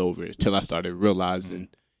pulled over, till I started realizing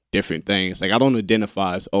different things. Like, I don't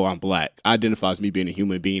identify as, I'm black. I identify as me being a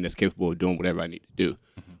human being that's capable of doing whatever I need to do.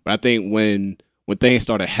 Mm-hmm. But I think when things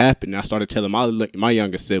started happening, I started telling my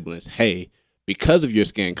younger siblings, hey, because of your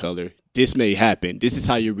skin color, this may happen. This is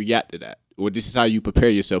how you react to that. Or this is how you prepare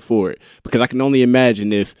yourself for it. Because I can only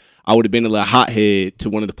imagine if I would have been a little hothead to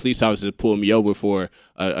one of the police officers that pulled me over for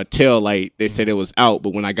a tail light. They said it was out,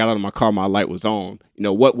 but when I got out of my car, my light was on. You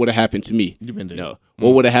know, what would have happened to me?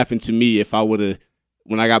 What would have happened to me if I would have,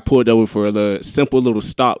 when I got pulled over for a simple little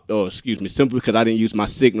stop, simply because I didn't use my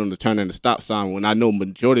signal to turn in the stop sign when I know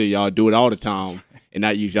majority of y'all do it all the time and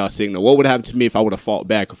not use y'all signal. What would have happened to me if I would have fought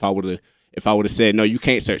back, if I would have said, no, you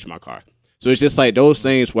can't search my car? So it's just like those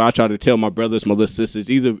things where I try to tell my brothers, my little sisters,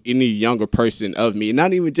 either any younger person of me, and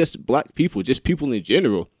not even just black people, just people in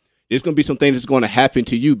general. There's going to be some things that's going to happen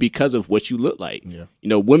to you because of what you look like. Yeah. You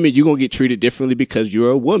know, women, you're going to get treated differently because you're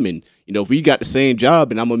a woman. You know, if we got the same job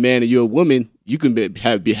and I'm a man and you're a woman, you can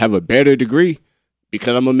have a better degree.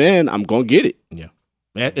 Because I'm a man, I'm going to get it. Yeah.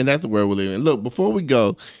 And that's the world we're living in. Look, before we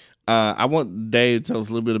go, I want Dave to tell us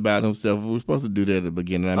a little bit about himself. We're supposed to do that at the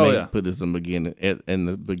beginning. I may put this in the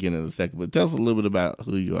beginning of the second, but tell us a little bit about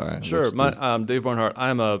who you are. Sure. I'm Dave Barnhart.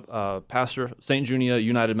 I'm a pastor, St. Junia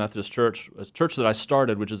United Methodist Church, a church that I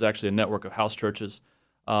started, which is actually a network of house churches.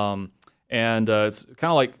 And it's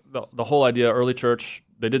kind of like the whole idea, early church,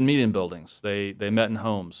 they didn't meet in buildings. They met in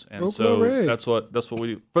homes. And that's what we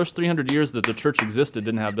do. First 300 years that the church existed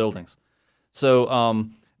didn't have buildings. So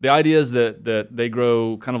the idea is that they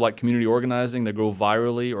grow kind of like community organizing. They grow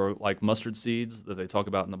virally, or like mustard seeds that they talk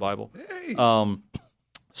about in the Bible. Hey.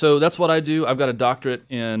 So that's what I do. I've got a doctorate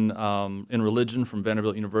in religion from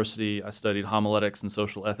Vanderbilt University. I studied homiletics and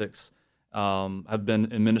social ethics. I've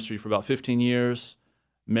been in ministry for about 15 years.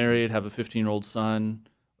 Married, have a 15-year-old son.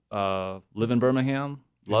 Live in Birmingham.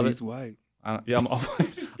 Love He's it. White. I'm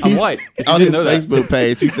white. On his Facebook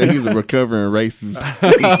page, he said he's a recovering racist.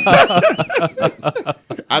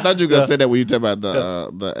 I thought you were gonna say that when you talk about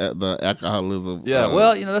the alcoholism. Yeah,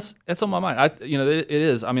 well, that's on my mind. It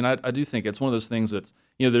is. I mean, I do think it's one of those things that's,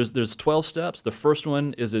 there's 12 steps. The first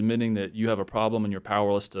one is admitting that you have a problem and you're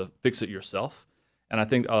powerless to fix it yourself. And I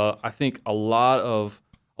think a lot of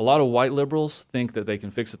white liberals think that they can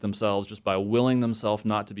fix it themselves just by willing themselves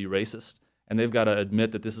not to be racist. And they've got to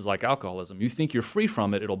admit that this is like alcoholism. You think you're free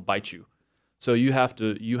from it, it'll bite you. So you have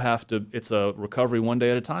to. It's a recovery one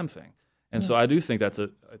day at a time thing. And so I do think it's a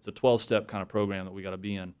 12-step kind of program that we got to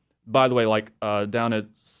be in. By the way, like down at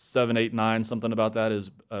 7, 8, 9, something about that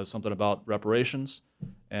is something about reparations,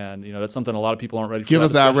 and that's something a lot of people aren't ready for. Give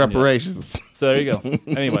us our reparations. Yet. So there you go.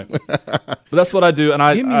 Anyway, but that's what I do, and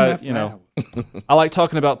I like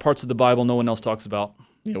talking about parts of the Bible no one else talks about.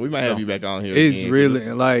 Yeah, we might have you back on here. It's again,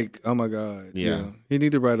 really like, oh my God. Yeah. He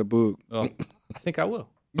need to write a book. I think I will.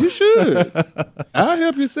 You should. I'll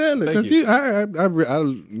help you sell it. Because I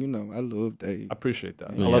love Dave. I appreciate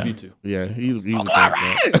that. I love you too. Yeah, he's a great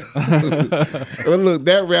guy. Well, look,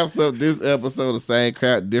 that wraps up this episode of Same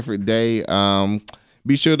Crap, Different Day.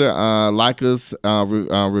 Be sure to like us,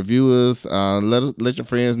 review us, let your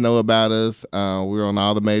friends know about us. We're on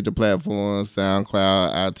all the major platforms,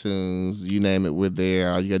 SoundCloud, iTunes, you name it, we're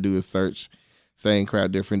there. All you gotta do is search Same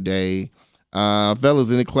Crowd, Different Day. Fellas,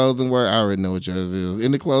 any closing word? I already know what yours is.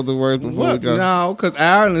 Any closing words before we go? No, because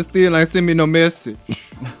Ireland still ain't send me no message.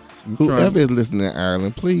 Whoever is listening in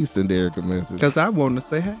Ireland, please send Eric a message. Because I want to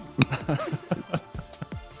say hey. I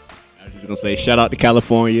was just going to say shout out to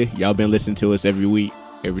California. Y'all been listening to us every week,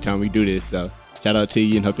 every time we do this. So shout out to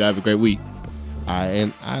you and hope y'all have a great week. I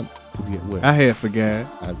had forgot.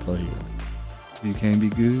 I go ahead. You can't be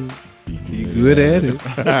good. Be good at it.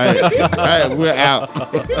 All right, we're out.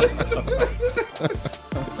 All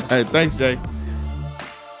right, thanks, Jay.